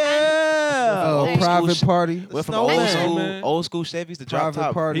 Yeah. Oh, Okay. private party. Went from Snowman. old school Chevys to drop Private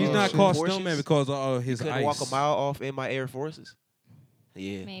top. party. He's Oh, not shit. called Porsches. Snowman because of his Couldn't ice. walk a mile off in my Air Forces.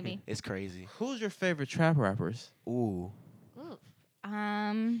 Yeah. Maybe. It's crazy. Who's your favorite trap rappers? Ooh. Ooh.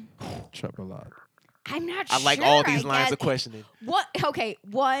 Trap a lot. I'm not I sure. like all these lines guess. of questioning. What? Okay,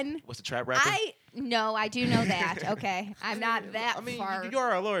 one. What's the trap rapper? I do know that. Okay, I'm not that I mean, far. you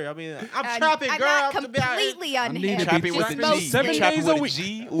are a lawyer. I mean, I'm I'm trapping, girl. not I'm to be out here. completely need to unhinged. be Trapping with Just the mostly. G. 7 Trapping days with a a week.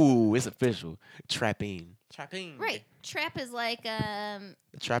 G. Ooh, it's official. Trapping. Trapping. Right. Trap is like The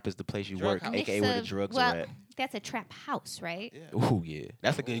trap is the place you Drug work, house. aka mix where the of- drugs well, are at. that's a trap house, right? Yeah. Ooh, yeah.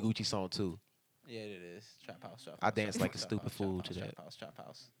 That's a good Gucci song too. Yeah, it is. Trap house. Trap house. I dance trap like a house, stupid trap fool house, to trap that. House, trap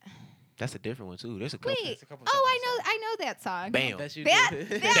house. That's a different one too. There's a couple. Wait. a couple Oh, trap I know that song. Bam. Bet you That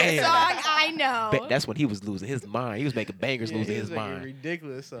do. Damn. song I know. That's when he was losing his mind. He was making bangers, Yeah, losing he his was making mind.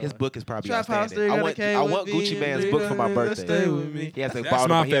 ridiculous. His book is probably Trap house, outstanding. I want Gucci Mane's book for my birthday. Stay with me. He has a That's bottle,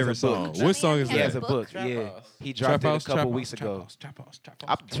 my he has a favorite book. song. What song is He has that? a book. Trap Yeah, House. he dropped it a couple weeks Trap ago. House, Trap House, Trap I'm,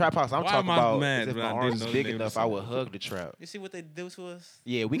 House. trap house. I'm Why talking am I about mad as if that my I arms didn't was know big the name of enough, the I song? would hug the trap. You see what they do to us?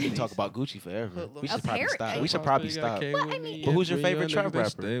 Yeah, we can talk about Gucci forever. We should probably Apparently. stop. We should probably stop. Well, I mean- But who's your favorite trap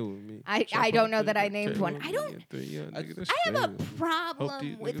rapper? I don't know that I named one. I have a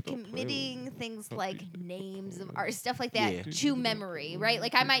problem with committing things like names of art, stuff like that, Yeah. to memory, right?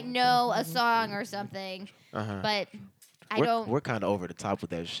 Like I might know a song or something, Uh-huh. but We're kind of over the top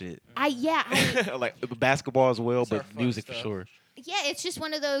with that shit. I Like basketball as well, It's our but fun music stuff. for sure. Yeah, it's just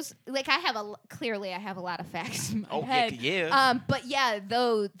one of those. Like I have a lot of facts in my Oh, head. yeah. But yeah,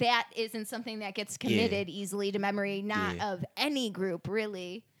 though that isn't something that gets committed easily to memory, not Yeah. of any group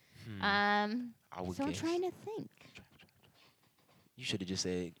really. I would So I'm guess. trying to think. You should have just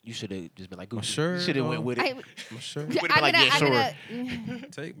said. You should have just been like, My Gucci. shirt You should have went off. with it. My shirt. Would've been like, yeah, gonna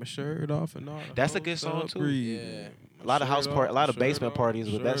Take my shirt off and all. That's a good song, too. Yeah. A lot of house part, a lot of basement parties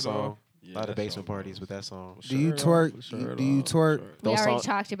with that shirt song. off. A lot of basement parties with that song. Do you Shirt off, twerk? shirt Do you off, twerk? shirt. We Those already songs-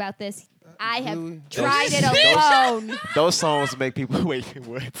 talked about this. I have Do we? tried it alone. Those songs make people wait.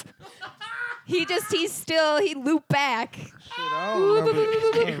 What? He looped back. Shit, I don't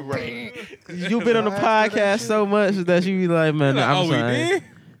remember. Right. You've been on the After that podcast shit. so much that you be like, man, Like, I'm oh, we sorry. did?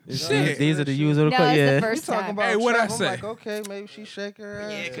 These are the user No, it's the yeah. You first talking time. about Hey, what'd I trap, I'm say? like, okay, maybe she shake her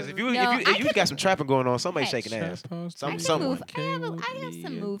ass. Yeah, because if No, you I if you got some trapping going on, somebody's Hey, shaking ass. I Some- can move. I have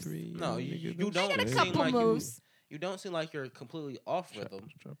some moves. No, you don't. I got a seem couple like moves. You don't seem like you're completely off rhythm.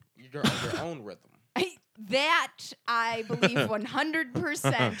 You're on your own rhythm. That I believe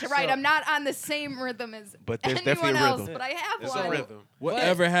 100%. Right, I'm not on the same rhythm as But there's anyone definitely a else, rhythm. but I have There's one. a rhythm.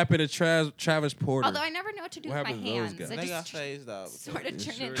 Whatever happened to Travis Porter? Although I never know what to do What with my happened to those hands. guys? I They got just phased out. sort of They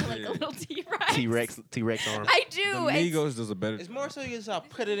turn sure into like a did. little T-Rex. T-Rex arm. I the do. It's- Migos does a better. It's more so you just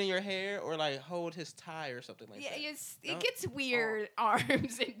put it in your hair or like hold his tie or something like Yeah, that. it No? gets weird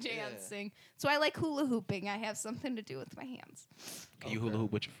arms and dancing. So I like hula hooping. I have something to do with my hands. Can you hula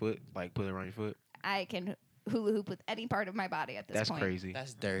hoop with your foot? Like put it around your foot? I can hula hoop with any part of my body at this That's point. crazy.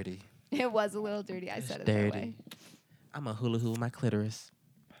 That's dirty. It was a little dirty. I That's said it that dirty. way. I'm a hula hoop with my clitoris.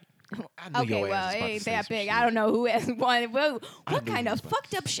 I knew Okay, your well, ass was it about to ain't say that some big. shit. I don't know who has one. Whoa, I what knew kind you of was about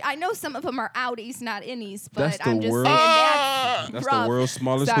fucked up I know some of them are outies, not innies, but That's the I'm just world- saying that's That's rough. the world's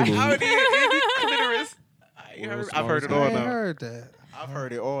smallest Sorry. hula How hoop. do you clitoris? I've heard it I all ain't now. heard that. I've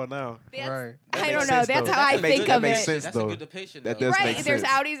heard it all now. That's- Right. That I makes don't know. sense, That's though. how I That makes- think that of makes it. sense, That's though. a good depiction. That though. does Right, make there's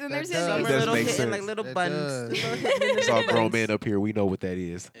sense. outies and there's That does. Some innies. are does little make kitten, sense. like little That buttons. does. It's all grown men up here. We know what that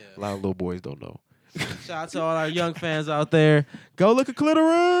is. Yeah. A lot of little boys don't know. Shout out to all our young fans out there. Go look at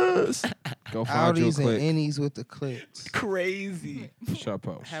clitoris. Go find your Outies and click. innies with the clips. Crazy. Shop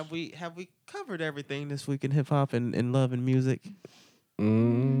post. Have we covered everything this week in hip hop and love and music?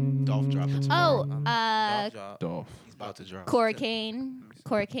 Dolph dropping Oh, tomorrow. Golf job. Dolph. He's about to drop. Corey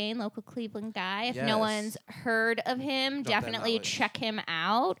Kane, local Cleveland guy. If no Yes. one's heard of him, Drop that definitely knowledge. check him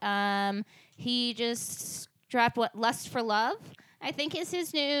out. He just dropped Lust for Love, I think is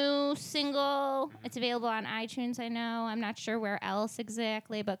his new single. It's available on iTunes, I know. I'm not sure where else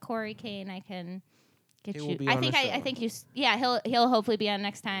exactly, but Corey Kane, I can get He you. will be I on think the I show. think you. Yeah, he'll hopefully be on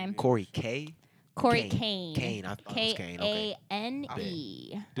next time. Corey K. Corey Kane. Kane. Kane, I thought it was Kane, okay.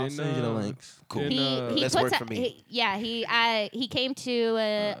 K-A-N-E. I'll send you the links. Cool. He Let's puts work a- for me. he came to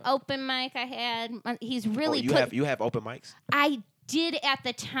an open mic I had. He's really you have open mics? I did at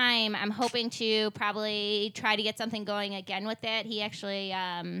the time. I'm hoping to probably try to get something going again with that. He actually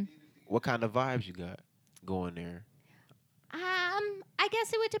What kind of vibes you got going there? I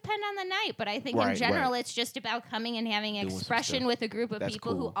guess it would depend on the night, but I think in Right, general right. it's just about coming and having Doing some expression stuff. with a group of That's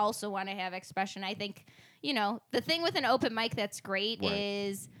people who cool. also want to have expression. I think, the thing with an open mic that's great Right.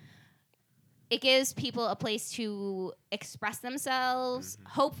 is it gives people a place to express themselves. Mm-hmm.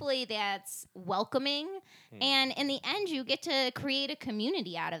 Hopefully that's welcoming. And in the end you get to create a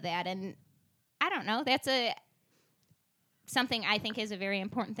community out of that. And I don't know, that's something I think is a very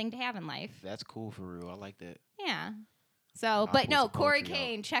important thing to have in life. That's cool for real. I like that. Yeah. So, I'll but put no, some Corey poetry out.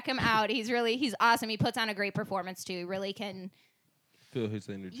 Kane, check him out. He's awesome. He puts on a great performance too. He really can. Feel his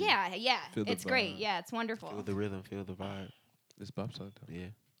energy. Yeah. Feel the It's great. vibe. Yeah, it's wonderful. Feel the rhythm, feel the vibe. This Bob's like that. Yeah.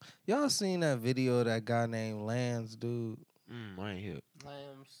 Y'all seen that video of that guy named Lance, dude? I ain't hip.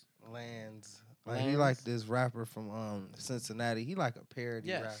 Lambs. Lance. Like he like this rapper from Cincinnati. He like a parody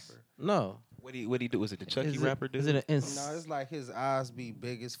Yes. rapper. No. What he do? Was it the Chucky Is rapper it, dude? is it an No, it's like his eyes be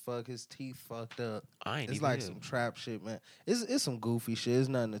big as fuck, his teeth fucked up. I ain't It's even like hip. some trap shit, man. It's some goofy shit. It's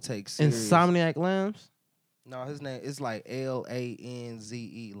nothing to take serious. Insomniac Lambs? No, his name is like Lanze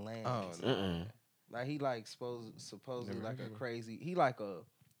Lance. Oh, no. Like he like supposedly Never like heard a of it. crazy. He like a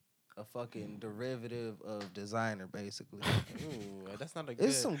fucking derivative of designer, basically. Ooh, that's not a good.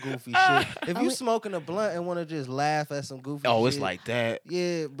 It's some goofy shit. If you smoking a blunt and want to just laugh at some goofy shit. Oh, it's like that.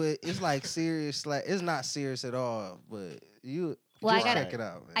 Yeah, but it's like serious. Like it's not serious at all. But Well, Just I gotta check it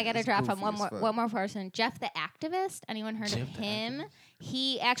out. Man. I gotta It's drop on goofy as fuck. one more person. Jeff the Activist. Anyone heard Jeff of the him?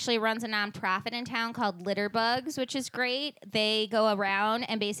 He actually runs a nonprofit in town called Litter Bugs, which is great. They go around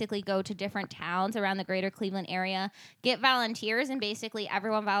and basically go to different towns around the greater Cleveland area, get volunteers, and basically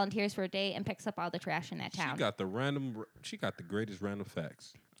everyone volunteers for a day and picks up all the trash in that town. She got the greatest random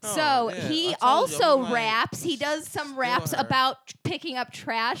facts. So yeah, he I told you, also I'm like, raps. He does some raps her. about picking up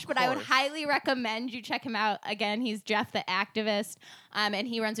trash, but I would course. highly recommend you check him out. Again, he's Jeff the Activist, and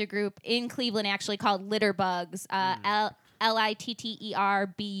he runs a group in Cleveland actually called Litter Bugs.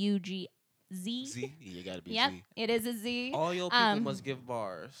 LITTERBUGZ. Z. You gotta be Yep, Z. it is a Z. All your people Um, must give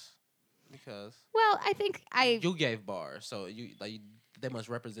bars because Well, I think you gave bars, so they must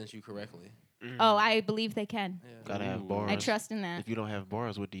represent you correctly. Oh, I believe they can. Gotta have Ooh. bars. I trust in that. If you don't have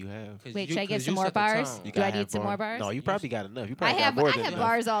bars, what do you have? 'Cause Wait, you- should I give 'cause some you more set the bars? tone. You Do I gotta need have some more bars? No, you probably got enough. You I probably have got more I than have enough.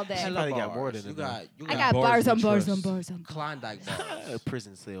 bars all day. You probably got more than You enough. got I got bars bars we on bars trust. on bars on. Klondike bars,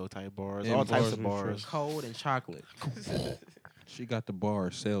 Prison cell type bars, And all types bars of we bars. trust. cold and chocolate. She got the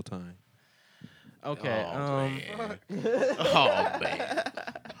bar sale time. Okay. Oh, man.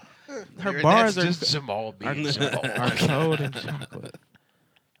 Her That's bars are just Jamal being Jamal. are cold and chocolate.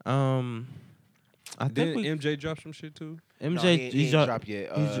 I think Did we, MJ drop some shit too? No, MJ he ain't dro- dropped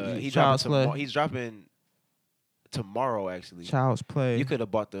yet. he's Child's Play. He's dropping tomorrow, actually. Child's Play. You could have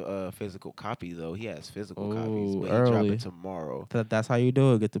bought the physical copy though. He has physical copies, Ooh, but he's dropping early. tomorrow. That's how you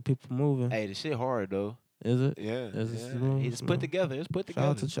do it. Get the people moving. Hey, the shit hard though. Is it? Yeah, Is it yeah. smooth? It's put together. It's put Shout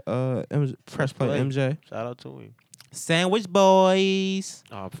out together. to Press Play Play. MJ. Shout out to him. Sandwich Boys.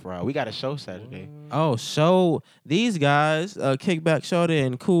 Oh, bro, we got a show Saturday. Oh, so these guys, Kickback Shorty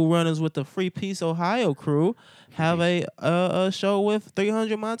and Cool Runners with the Free Peace Ohio crew, have a show with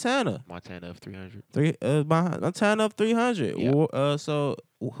 300 Montana. Montana of 300. Montana of 300. Yeah. So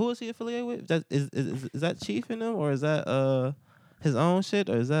who is he affiliated with? Is that Chief in them, or is that his own shit,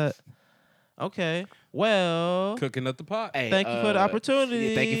 or is that okay? Well, Cooking up the pot. Hey, thank you for the opportunity.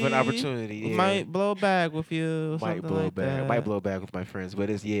 Yeah, thank you for the opportunity. We Yeah. might blow back with you. Might something blow like back. that. Might blow back with my friends, but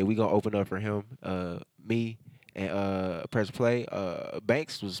we gonna open up for him. Me and Press Play.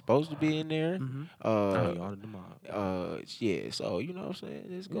 Banks was supposed to be in there. Mhm. Oh, you ordered them all. Yeah. So you know what I'm saying.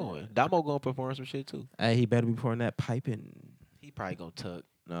 It's going. Damo gonna perform some shit too. Hey, he better be pouring that piping. He probably gonna tuck.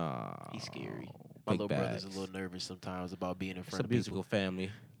 Nah, He's scary. My big little brother's a bags. little nervous sometimes about being in It's front a of people. musical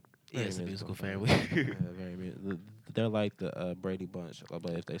family. Yeah, it's a musical family. Yeah, very they're like the Brady Bunch,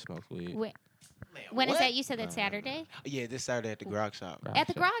 but if they smoke weed. Wait, when is that? You said that Saturday Yeah, this Saturday at the Grog Shop. at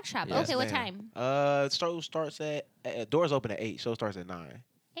the Grog Shop. Yes, Okay, what ma'am. time? Show starts at doors open at 8. Show starts at 9.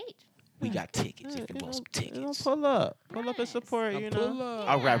 8. We got tickets if you want some tickets. Pull up and Nice. support. You know,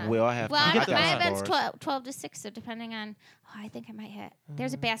 I'll rap well. I have. Well, I got my some event's bars. 12 to 6, so depending on. Oh, I think I might hit.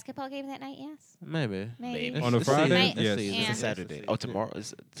 There's a basketball game that night, yes? maybe. Maybe. Maybe. On a It's Friday? season. Night- Yes. It's Yeah. It's a Saturday. Oh, tomorrow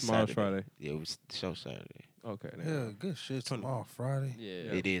is Tomorrow's Saturday. Friday. Yeah, it was show Saturday. Okay. Yeah, good shit. Tomorrow, Friday.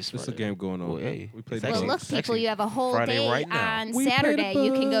 Yeah. It is. There's a Friday. game going on. Well, man. hey, We played it's the Well, actually- look, Bucks. people, actually you have a whole Friday day right now. on We play the Saturday.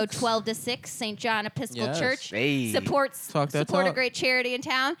 You can go Bucks. 12 to 6, St. John Episcopal Yes. Church. Hey. Support that a talk. great charity in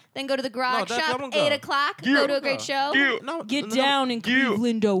town. Then go to the Grog No, that's- Shop, I'm gonna 8 go. o'clock. Go to a great show. No, Get no, down in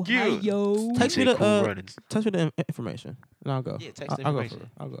Cleveland, Ohio. Text me Say the Cool Runnings. text me the information, and I'll go. Yeah, text the I'll go for information. it.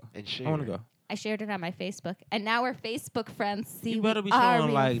 I'll go. And I share. want to go. I shared it on my Facebook, and now we're Facebook friends. See, You better be we are showing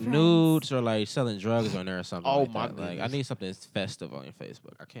real like friends. nudes or like selling drugs on there or something. Oh, like my that. Like I goodness. need something that's festive on your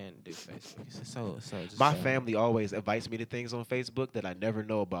Facebook. I can't do Facebook. It's so just My so- family always invites me to things on Facebook that I never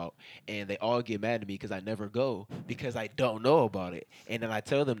know about, and they all get mad at me because I never go because I don't know about it. And then I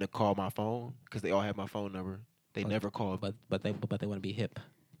tell them to call my phone because they all have my phone number. They never call, but but they want to be hip.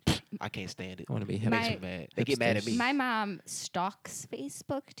 I can't stand it. I want to be It hip. makes My- me mad. They get mad at me. My mom stalks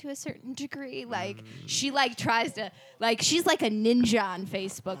Facebook to a certain degree. Like Mm. she like tries to she's like a ninja on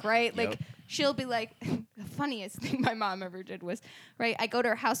Facebook, right? Like Yep. she'll be like the funniest thing my mom ever did was right. I go to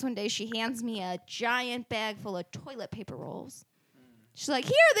her house one day. She hands me a giant bag full of toilet paper rolls. She's like,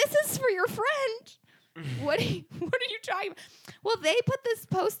 "Here, this is for your friend." What are you talking about? Well, they put this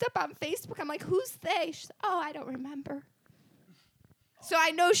post up on Facebook. I'm like, who's they? She's like, oh, I don't remember. So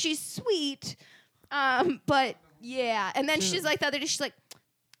I know she's sweet, but yeah. And then she's like the other day, she's like,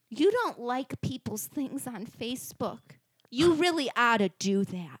 you don't like people's things on Facebook. You really ought to do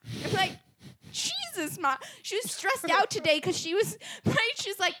that. I'm like, Jesus, Mom. She was stressed out today because she was, right?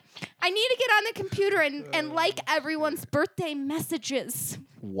 She's like, I need to get on the computer and like everyone's birthday messages.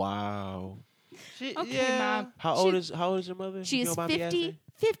 Wow. Okay, Mom. How old is your mother? She You is don't mind me 50, asking?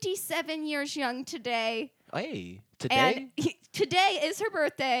 57 years young today. Hey, today? And today is her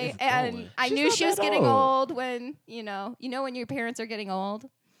birthday, It's and going. I She's knew not she was that getting old. old when, you know when your parents are getting old.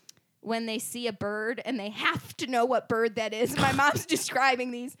 when they see a bird and they have to know what bird that is. My mom's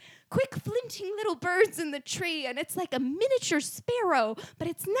describing these quick flinting little birds in the tree, and it's like a miniature sparrow, but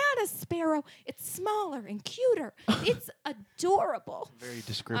it's not a sparrow. It's smaller and cuter. It's adorable. Very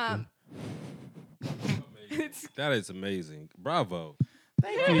descriptive. That is amazing. Bravo.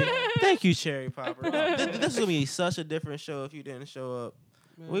 Thank you, Cherry Popper. This is gonna be such a different show if you didn't show up.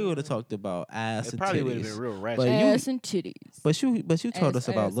 We would have talked about ass It and probably titties. would have been real ratchet. But you, Ass and titties. but you told us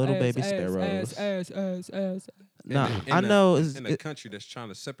about little baby sparrows. Nah, I know. In a country that's trying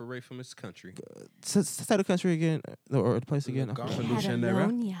to separate from its country. Say the country again or the place again.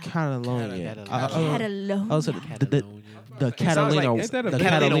 Catalonia. Catalonia. Catalonia. Also, the Catalina, Ain't that a the Catalina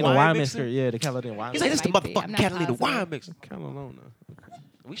Catalina wine wine mixer? mixer. Yeah, the Catalina wine He's mixer. like, this is the Might be. I'm motherfucking not Catalina positive. wine mixer. Catalona.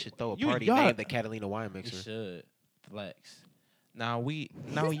 We should throw a You- party y'all- named the Catalina wine We mixer. should flex. Now Isn't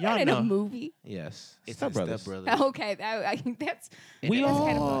y'all that in a know. movie? Yes, It's Step Brothers. Step Brothers. Okay, I think that's We that's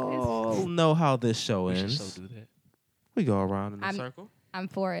kind of what it is. all know how this show We should ends. so do that. We go around in a I'm- circle, I'm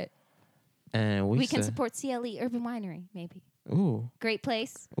for it. and We say, can support CLE Urban Winery, maybe. Ooh, Great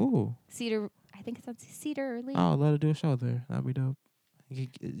place. ooh. Cedar, I think it's on Cedar or Lee. Oh, let her do a show there. That'd be dope.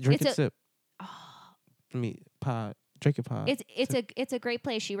 Drink It's and a- sip. Pod. Drink and pod. It's a great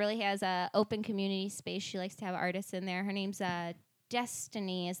place. She really has a open community space. She likes to have artists in there. Her name's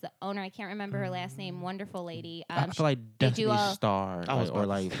Destiny is the owner. I can't remember her last name. Wonderful lady. I feel like they do Destiny all- Star I was or about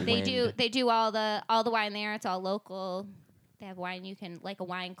like to they do all the wine there. It's all local. They have wine you can like a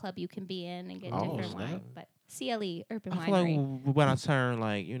wine club you can be in and get Oh, different snap. wine. But CLE Urban I feel Winery. like when I turn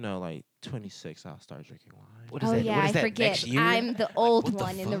like 26, I'll start drinking wine. What is Oh that? yeah, What is I that, forget. next year? I'm the old what the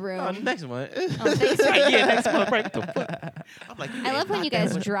one in the fuck? room. next one. Oh, thanks. Yeah, next month. Right? What the fuck? I'm like, I love when you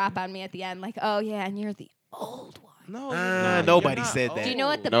guys drop on me at the end, like, oh yeah, and you're the old one. No, nobody said that. Do you know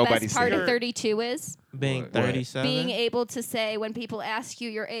what the Nobody best part said of 32 is? being What? 37. Being able to say when people ask you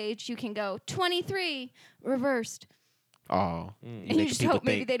your age, you can go 23 reversed, Oh, and you making just people hope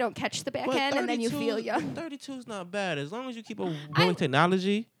maybe think. they don't catch the back But end, and then you 32 feel young. 32 is not bad as long as you keep I- going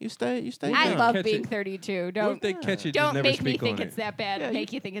technology. You stay. I young. love Catch being it. 32. What if Don't they catch it? Just don't never make me speak think on it's it? that bad. Yeah,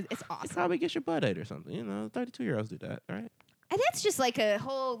 Make you think it's You awesome. probably get your butt ate or something. 32-year-olds do that, right? And that's just like a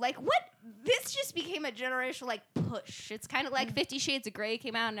whole like what this just became a generational like push. It's kind of like 50 Shades of Grey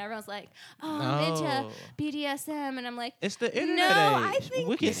came out and everyone's like, "Oh, I'm into No. BDSM," and I'm like, It's the internet "No, I age. think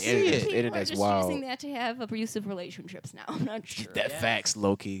We can Yeah, see internet- it. people Internet's are just wild. using that to have abusive relationships now." I'm not sure. That facts,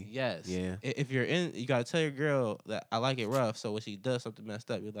 low key. Yes. Yeah. If you're in, you gotta tell your girl that I like it rough. So when she does something messed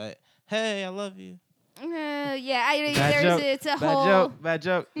up, you're like, "Hey, I love you." Yeah, Bad there's joke. it's a Bad whole. joke. Bad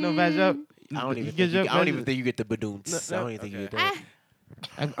joke. No bad joke. I don't even You think get you, joke, I don't bad even joke. think you get the badoons. No, I don't even think you get Ah, that.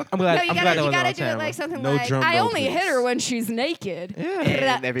 I'm glad. no, I'm you glad gotta, that you wasn't gotta on do it camera. like something No like, drum "I roll, only hit please. her when she's naked." Yeah.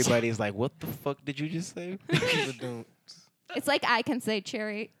 And everybody's like, "What the fuck did you just say?" It's like I can say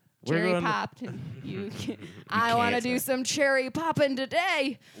cherry We're gonna- popped, and you can, I want to can't do say. some cherry popping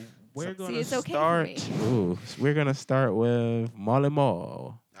today. We're See, gonna it's okay for start. me. Ooh, we're gonna start with Molly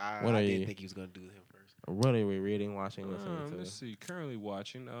Mall. What I are didn't you? think he was gonna do him first. What are we reading, watching, listening to? Let's see. Currently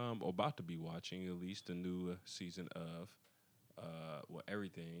watching, or about to be watching, at least the new season of,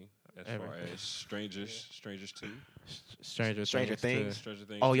 everything as far Everything. as Strangers 2. Stranger Stranger Things. Stranger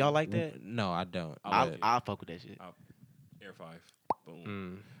Things. Oh, 2. y'all like that? No, I don't. I like it. I'll fuck with that shit. Air 5.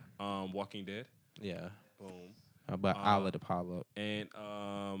 Boom. Walking Dead. Yeah, Boom. but I'll let it pile up. And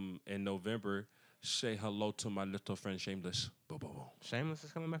in November, say hello to my little friend Shameless. Boom, boom, boom. Shameless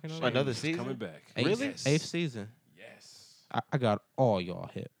is coming back in Another Shameless is season? coming back. Eighth, eighth season. Yes. I got all y'all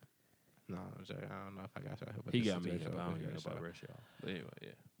hip. No, I'm sorry. I don't know if I got y'all hip. but He this got is me their hip. show. I don't Yeah, care about but- the rest of y'all. But anyway, yeah.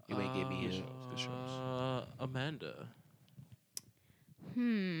 You ain't give me his shows. Good shows. Amanda.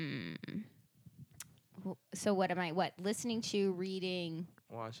 So what am I? What listening to, reading,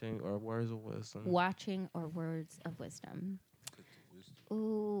 Watching or words of wisdom. watching, or words of wisdom?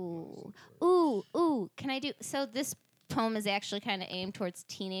 Ooh. Can I do? So this poem is actually kind of aimed towards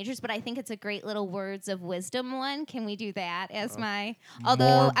teenagers, but I think it's a great little words of wisdom one. Can we do that as my?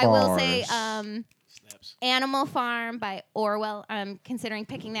 Although more I will say, bars. Snaps. Animal Farm by Orwell. I'm considering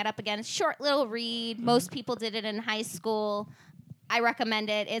picking that up again. It's a short little read. Most people did it in high school. I recommend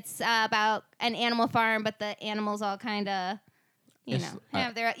it. It's about an animal farm, but the animals all kind of, It's-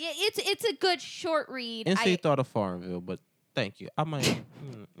 have their. Yeah, it's a good short read. Instinct thought of Farmville, but thank you. I might.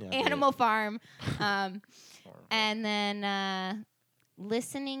 Yeah, Animal Farm, and then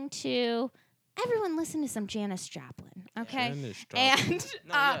listening to. Everyone listen to some Janis Joplin, okay? Janis Joplin. And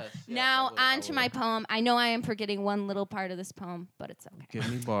No, yes, now I will, I on to will. my poem. I know I am forgetting one little part of this poem, but it's okay. Give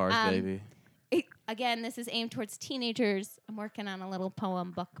me bars, Um, baby. Again, this is aimed towards teenagers. I'm working on a little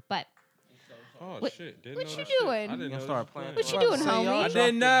poem book, but Oh What- shit! Didn't what know you this shit. doing? I didn't You know gonna this start was playing? playing. What you doing, homie? I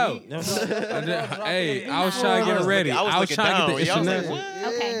didn't know. Hey, I was trying to get ready. I was trying to get the instrumental.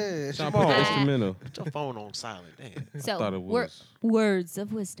 Okay. Trying to put the Uh, instrumental. Put your phone on silent. Damn. So, thought it was. words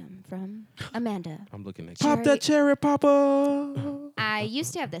of wisdom from Amanda. I'm looking at Pop that cherry, Papa. I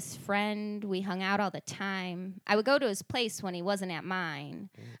used to have this friend. We hung out all the time. I would go to his place when he wasn't at mine.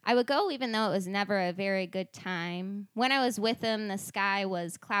 I would go even though it was never a very good time. When I was with him, the sky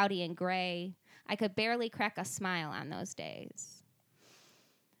was cloudy and gray. I could barely crack a smile on those days.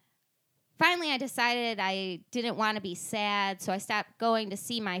 Finally, I decided I didn't want to be sad, so I stopped going to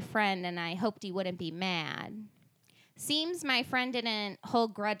see my friend, and I hoped he wouldn't be mad. Seems my friend didn't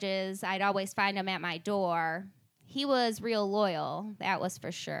hold grudges. I'd always find him at my door. He was real loyal, that was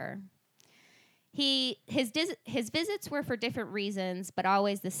for sure. His visits were for different reasons, but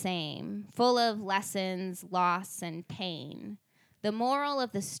always the same, full of lessons, loss, and pain. The moral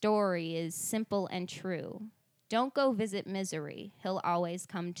of the story is simple and true. Don't go visit misery. He'll always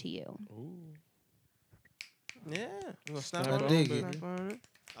come to you. Yeah. You gonna snap I on dig it? it. Snap on it?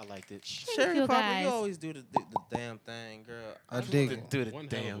 I liked it. Cherry you, Papa, guys. you always do the damn thing, girl. I just dig wanna- it. Do the One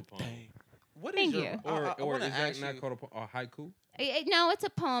hell of a damn poem. thing. What Thank your, you. I Or wanna is that ask not you- called a haiku? No, it's a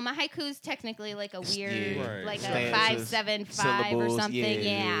poem. A haiku is technically like a weird, Yeah. Right. like a Stanzas, 5-7-5 or syllables, something. yeah.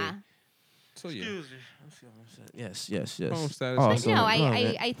 Yeah. So yeah. Yes, yes, Poem yes. status. But Awesome. no, Love I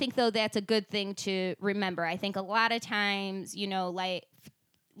it. think though that's a good thing to remember. I think a lot of times, like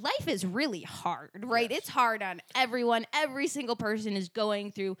life is really hard, right? It's hard on everyone. Every single person is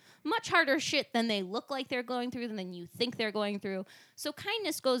going through much harder shit than they look like they're going through than you think they're going through. So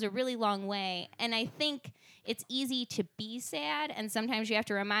kindness goes a really long way. And I think it's easy to be sad. And sometimes you have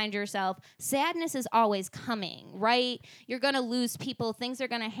to remind yourself, sadness is always coming, right? You're going to lose people. Things are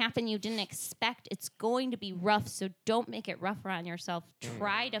going to happen you didn't expect. It's going to be rough. So don't make it rougher on yourself.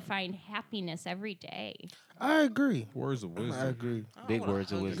 Try to find happiness every day. I agree. Words of I wisdom. agree. Big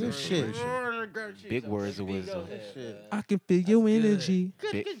words of wisdom. Good shit. Big words of wisdom. I can feel your energy.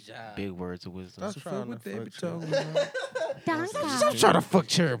 Big, big words of wisdom. Stop trying to fuck you. Danka. Try to fuck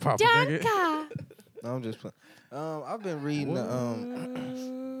Cherry Papa, nigga. Danka. No, I'm just playing. I've been reading the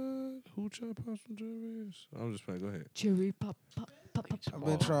Who tried to pop some cherries? I'm just playing. Go ahead. Cherry pop, pop, pop, pop. I've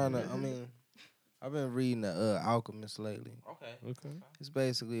been trying to. I've been reading the Alchemist lately. Okay. Okay. It's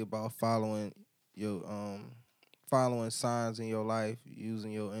basically about following your following signs in your life,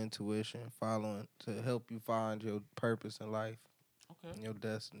 using your intuition, following to help you find your purpose in life, and your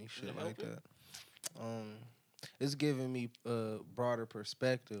destiny, shit like that. It's giving me a broader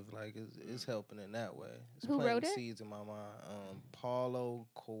perspective. Like it's helping in that way. It's Who planting wrote it? seeds in my mind. Paulo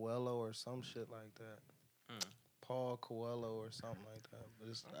Coelho or some shit like that. Paul Coelho or something like that. But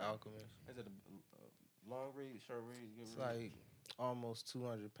it's the Alchemist. Is it a long read, short read? Good It's read? like almost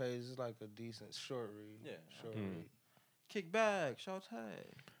 200 pages. It's like a decent short read. Yeah. Short Mm. read. Kick back, shout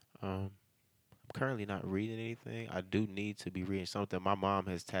I'm currently not reading anything. I do need to be reading something. My mom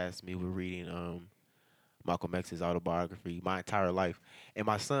has tasked me with reading Malcolm X's autobiography my entire life. And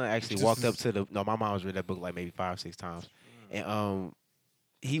my son actually walked up to my mom's read that book like maybe 5-6 times. And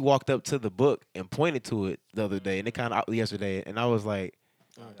he walked up to the book and pointed to it the other day, and it kind of yesterday, and I was like,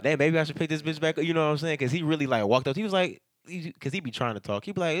 "Damn, maybe I should pick this bitch back." You know what I'm saying? Because he really like walked up. He was like, because he be trying to talk.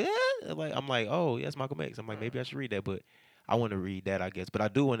 He be like, "Yeah," like I'm like, "Oh, yes, Malcolm X." I'm like, maybe I should read that, but I want to read that, I guess. But I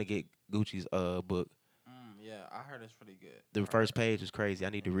do want to get Gucci's book. Yeah, I heard it's pretty good. The first page was crazy. I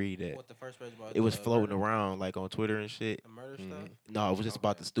need to read that. What the first page about? It was the floating murder- around like on Twitter and shit. The murder stuff. No, it was just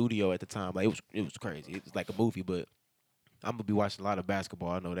about the studio at the time. Like it was crazy. It was like a movie, but I'm gonna be watching a lot of basketball.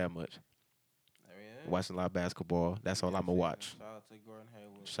 I know that much. There he is. Watching a lot of basketball. That's all I'm gonna watch. Shout out to Gordon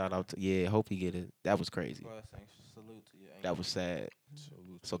Hayward. Shout out to hope he get it. That was crazy. Blessings. Salute to you. That was sad.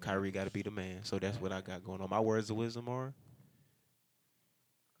 So Kyrie got to be the man. So that's what I got going on. My words of wisdom are: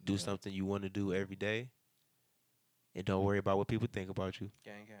 do something you want to do every day, and don't worry about what people think about you.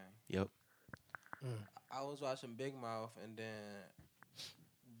 Gang, gang. Yep. I was watching Big Mouth, and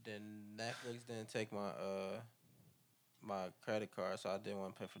then Netflix didn't take my my credit card, so I didn't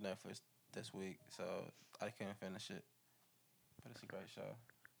want to pay for Netflix this week, so I couldn't finish it. But it's a great show.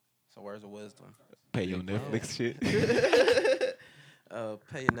 So words of wisdom. Pay your Netflix shit. Pay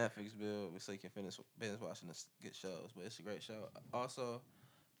your Netflix bill so you can finish binge watching this good shows. But it's a great show. Also,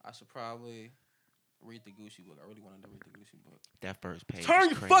 I should probably read the Gucci book. I really wanted to read the Gucci book. That first page. Turn is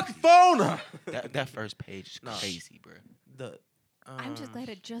your crazy. fucking phone up. That first page is No. crazy, bro. The I'm just glad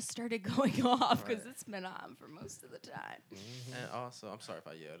it just started going off because it's been on for most of the time. And also, I'm sorry if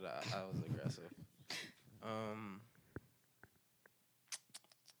I yelled. I was aggressive.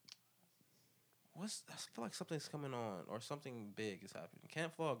 I feel like something's coming on or something big is happening.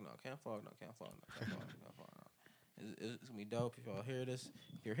 Can't Flog No. It's gonna be dope if y'all hear this.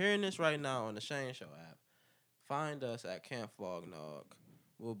 If you're hearing this right now on the Shane Show app, find us at Can't Flog No.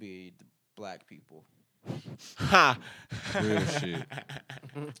 We'll be the black people. Ha! Real shit.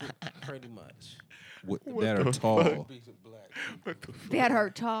 Pretty much. That are tall. That are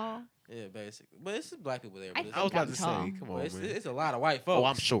tall. Yeah, basically. But it's just black people there. But I was about I'm to tall. say, come on, it's, man. it's a lot of white folks. Oh,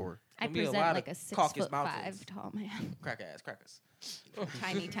 I'm sure. I Gonna be a present lot like of a Caucasus 6'5" Mountains. tall man. Crackers.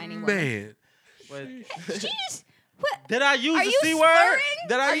 Tiny woman. Man. But Jeez, what? did I use Are the you C slurring? word?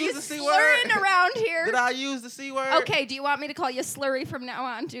 Did I Are use you the C slurring word? around here? Did I use the C word? Okay, do you want me to call you slurry from now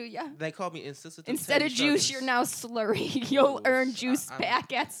on, do ya? They called me insensitive. Instead of Teddy juice, Shuckers. you're now slurry. You'll Ooh, earn juice I'm-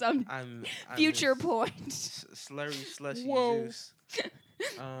 back at some I'm future point. Slurry slushy Whoa. juice.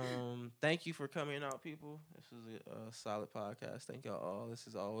 Thank you for coming out, people. This was a solid podcast. Thank y'all all. This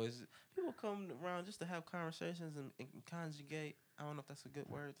is always people come around just to have conversations and conjugate. I don't know if that's a good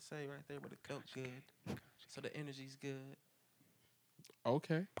word to say right there, but it felt good. So the energy's good.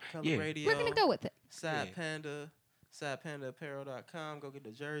 Okay. Color Yeah. Radio. We're gonna go with it. Sad Yeah. Panda. SadPandaApparel.com. Go get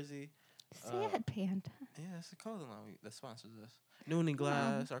the jersey. Sad panda. Yeah, it's a clothing line that sponsors us. Noonie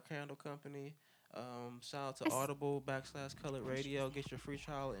Glass, our candle company. Shout out to Audible /Colored Radio. Get your free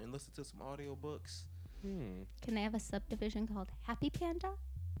trial and listen to some audiobooks. Can they have a subdivision called Happy Panda?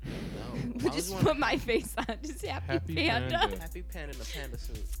 No, We'll just put my face on. Just Happy Panda. Happy Panda in a panda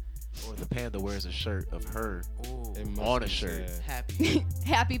suit. Or the panda wears a shirt of her Ooh, It must on be a shirt. sad. happy,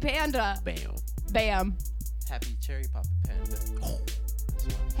 Happy Panda. Bam. Bam. happy cherry pop panda. That's one.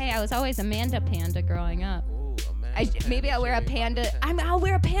 Hey, I was always Amanda Panda growing up. Ooh, Amanda Maybe Panda, I'll wear a cherry panda. pop I'll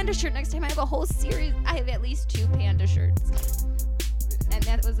wear a panda shirt next time I have a whole series. I have at least 2 panda shirts. And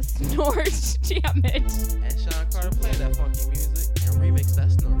that was a snort. Damn it. And Sean Carter played that funky music and remix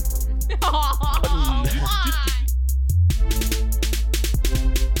that snort for me. Oh,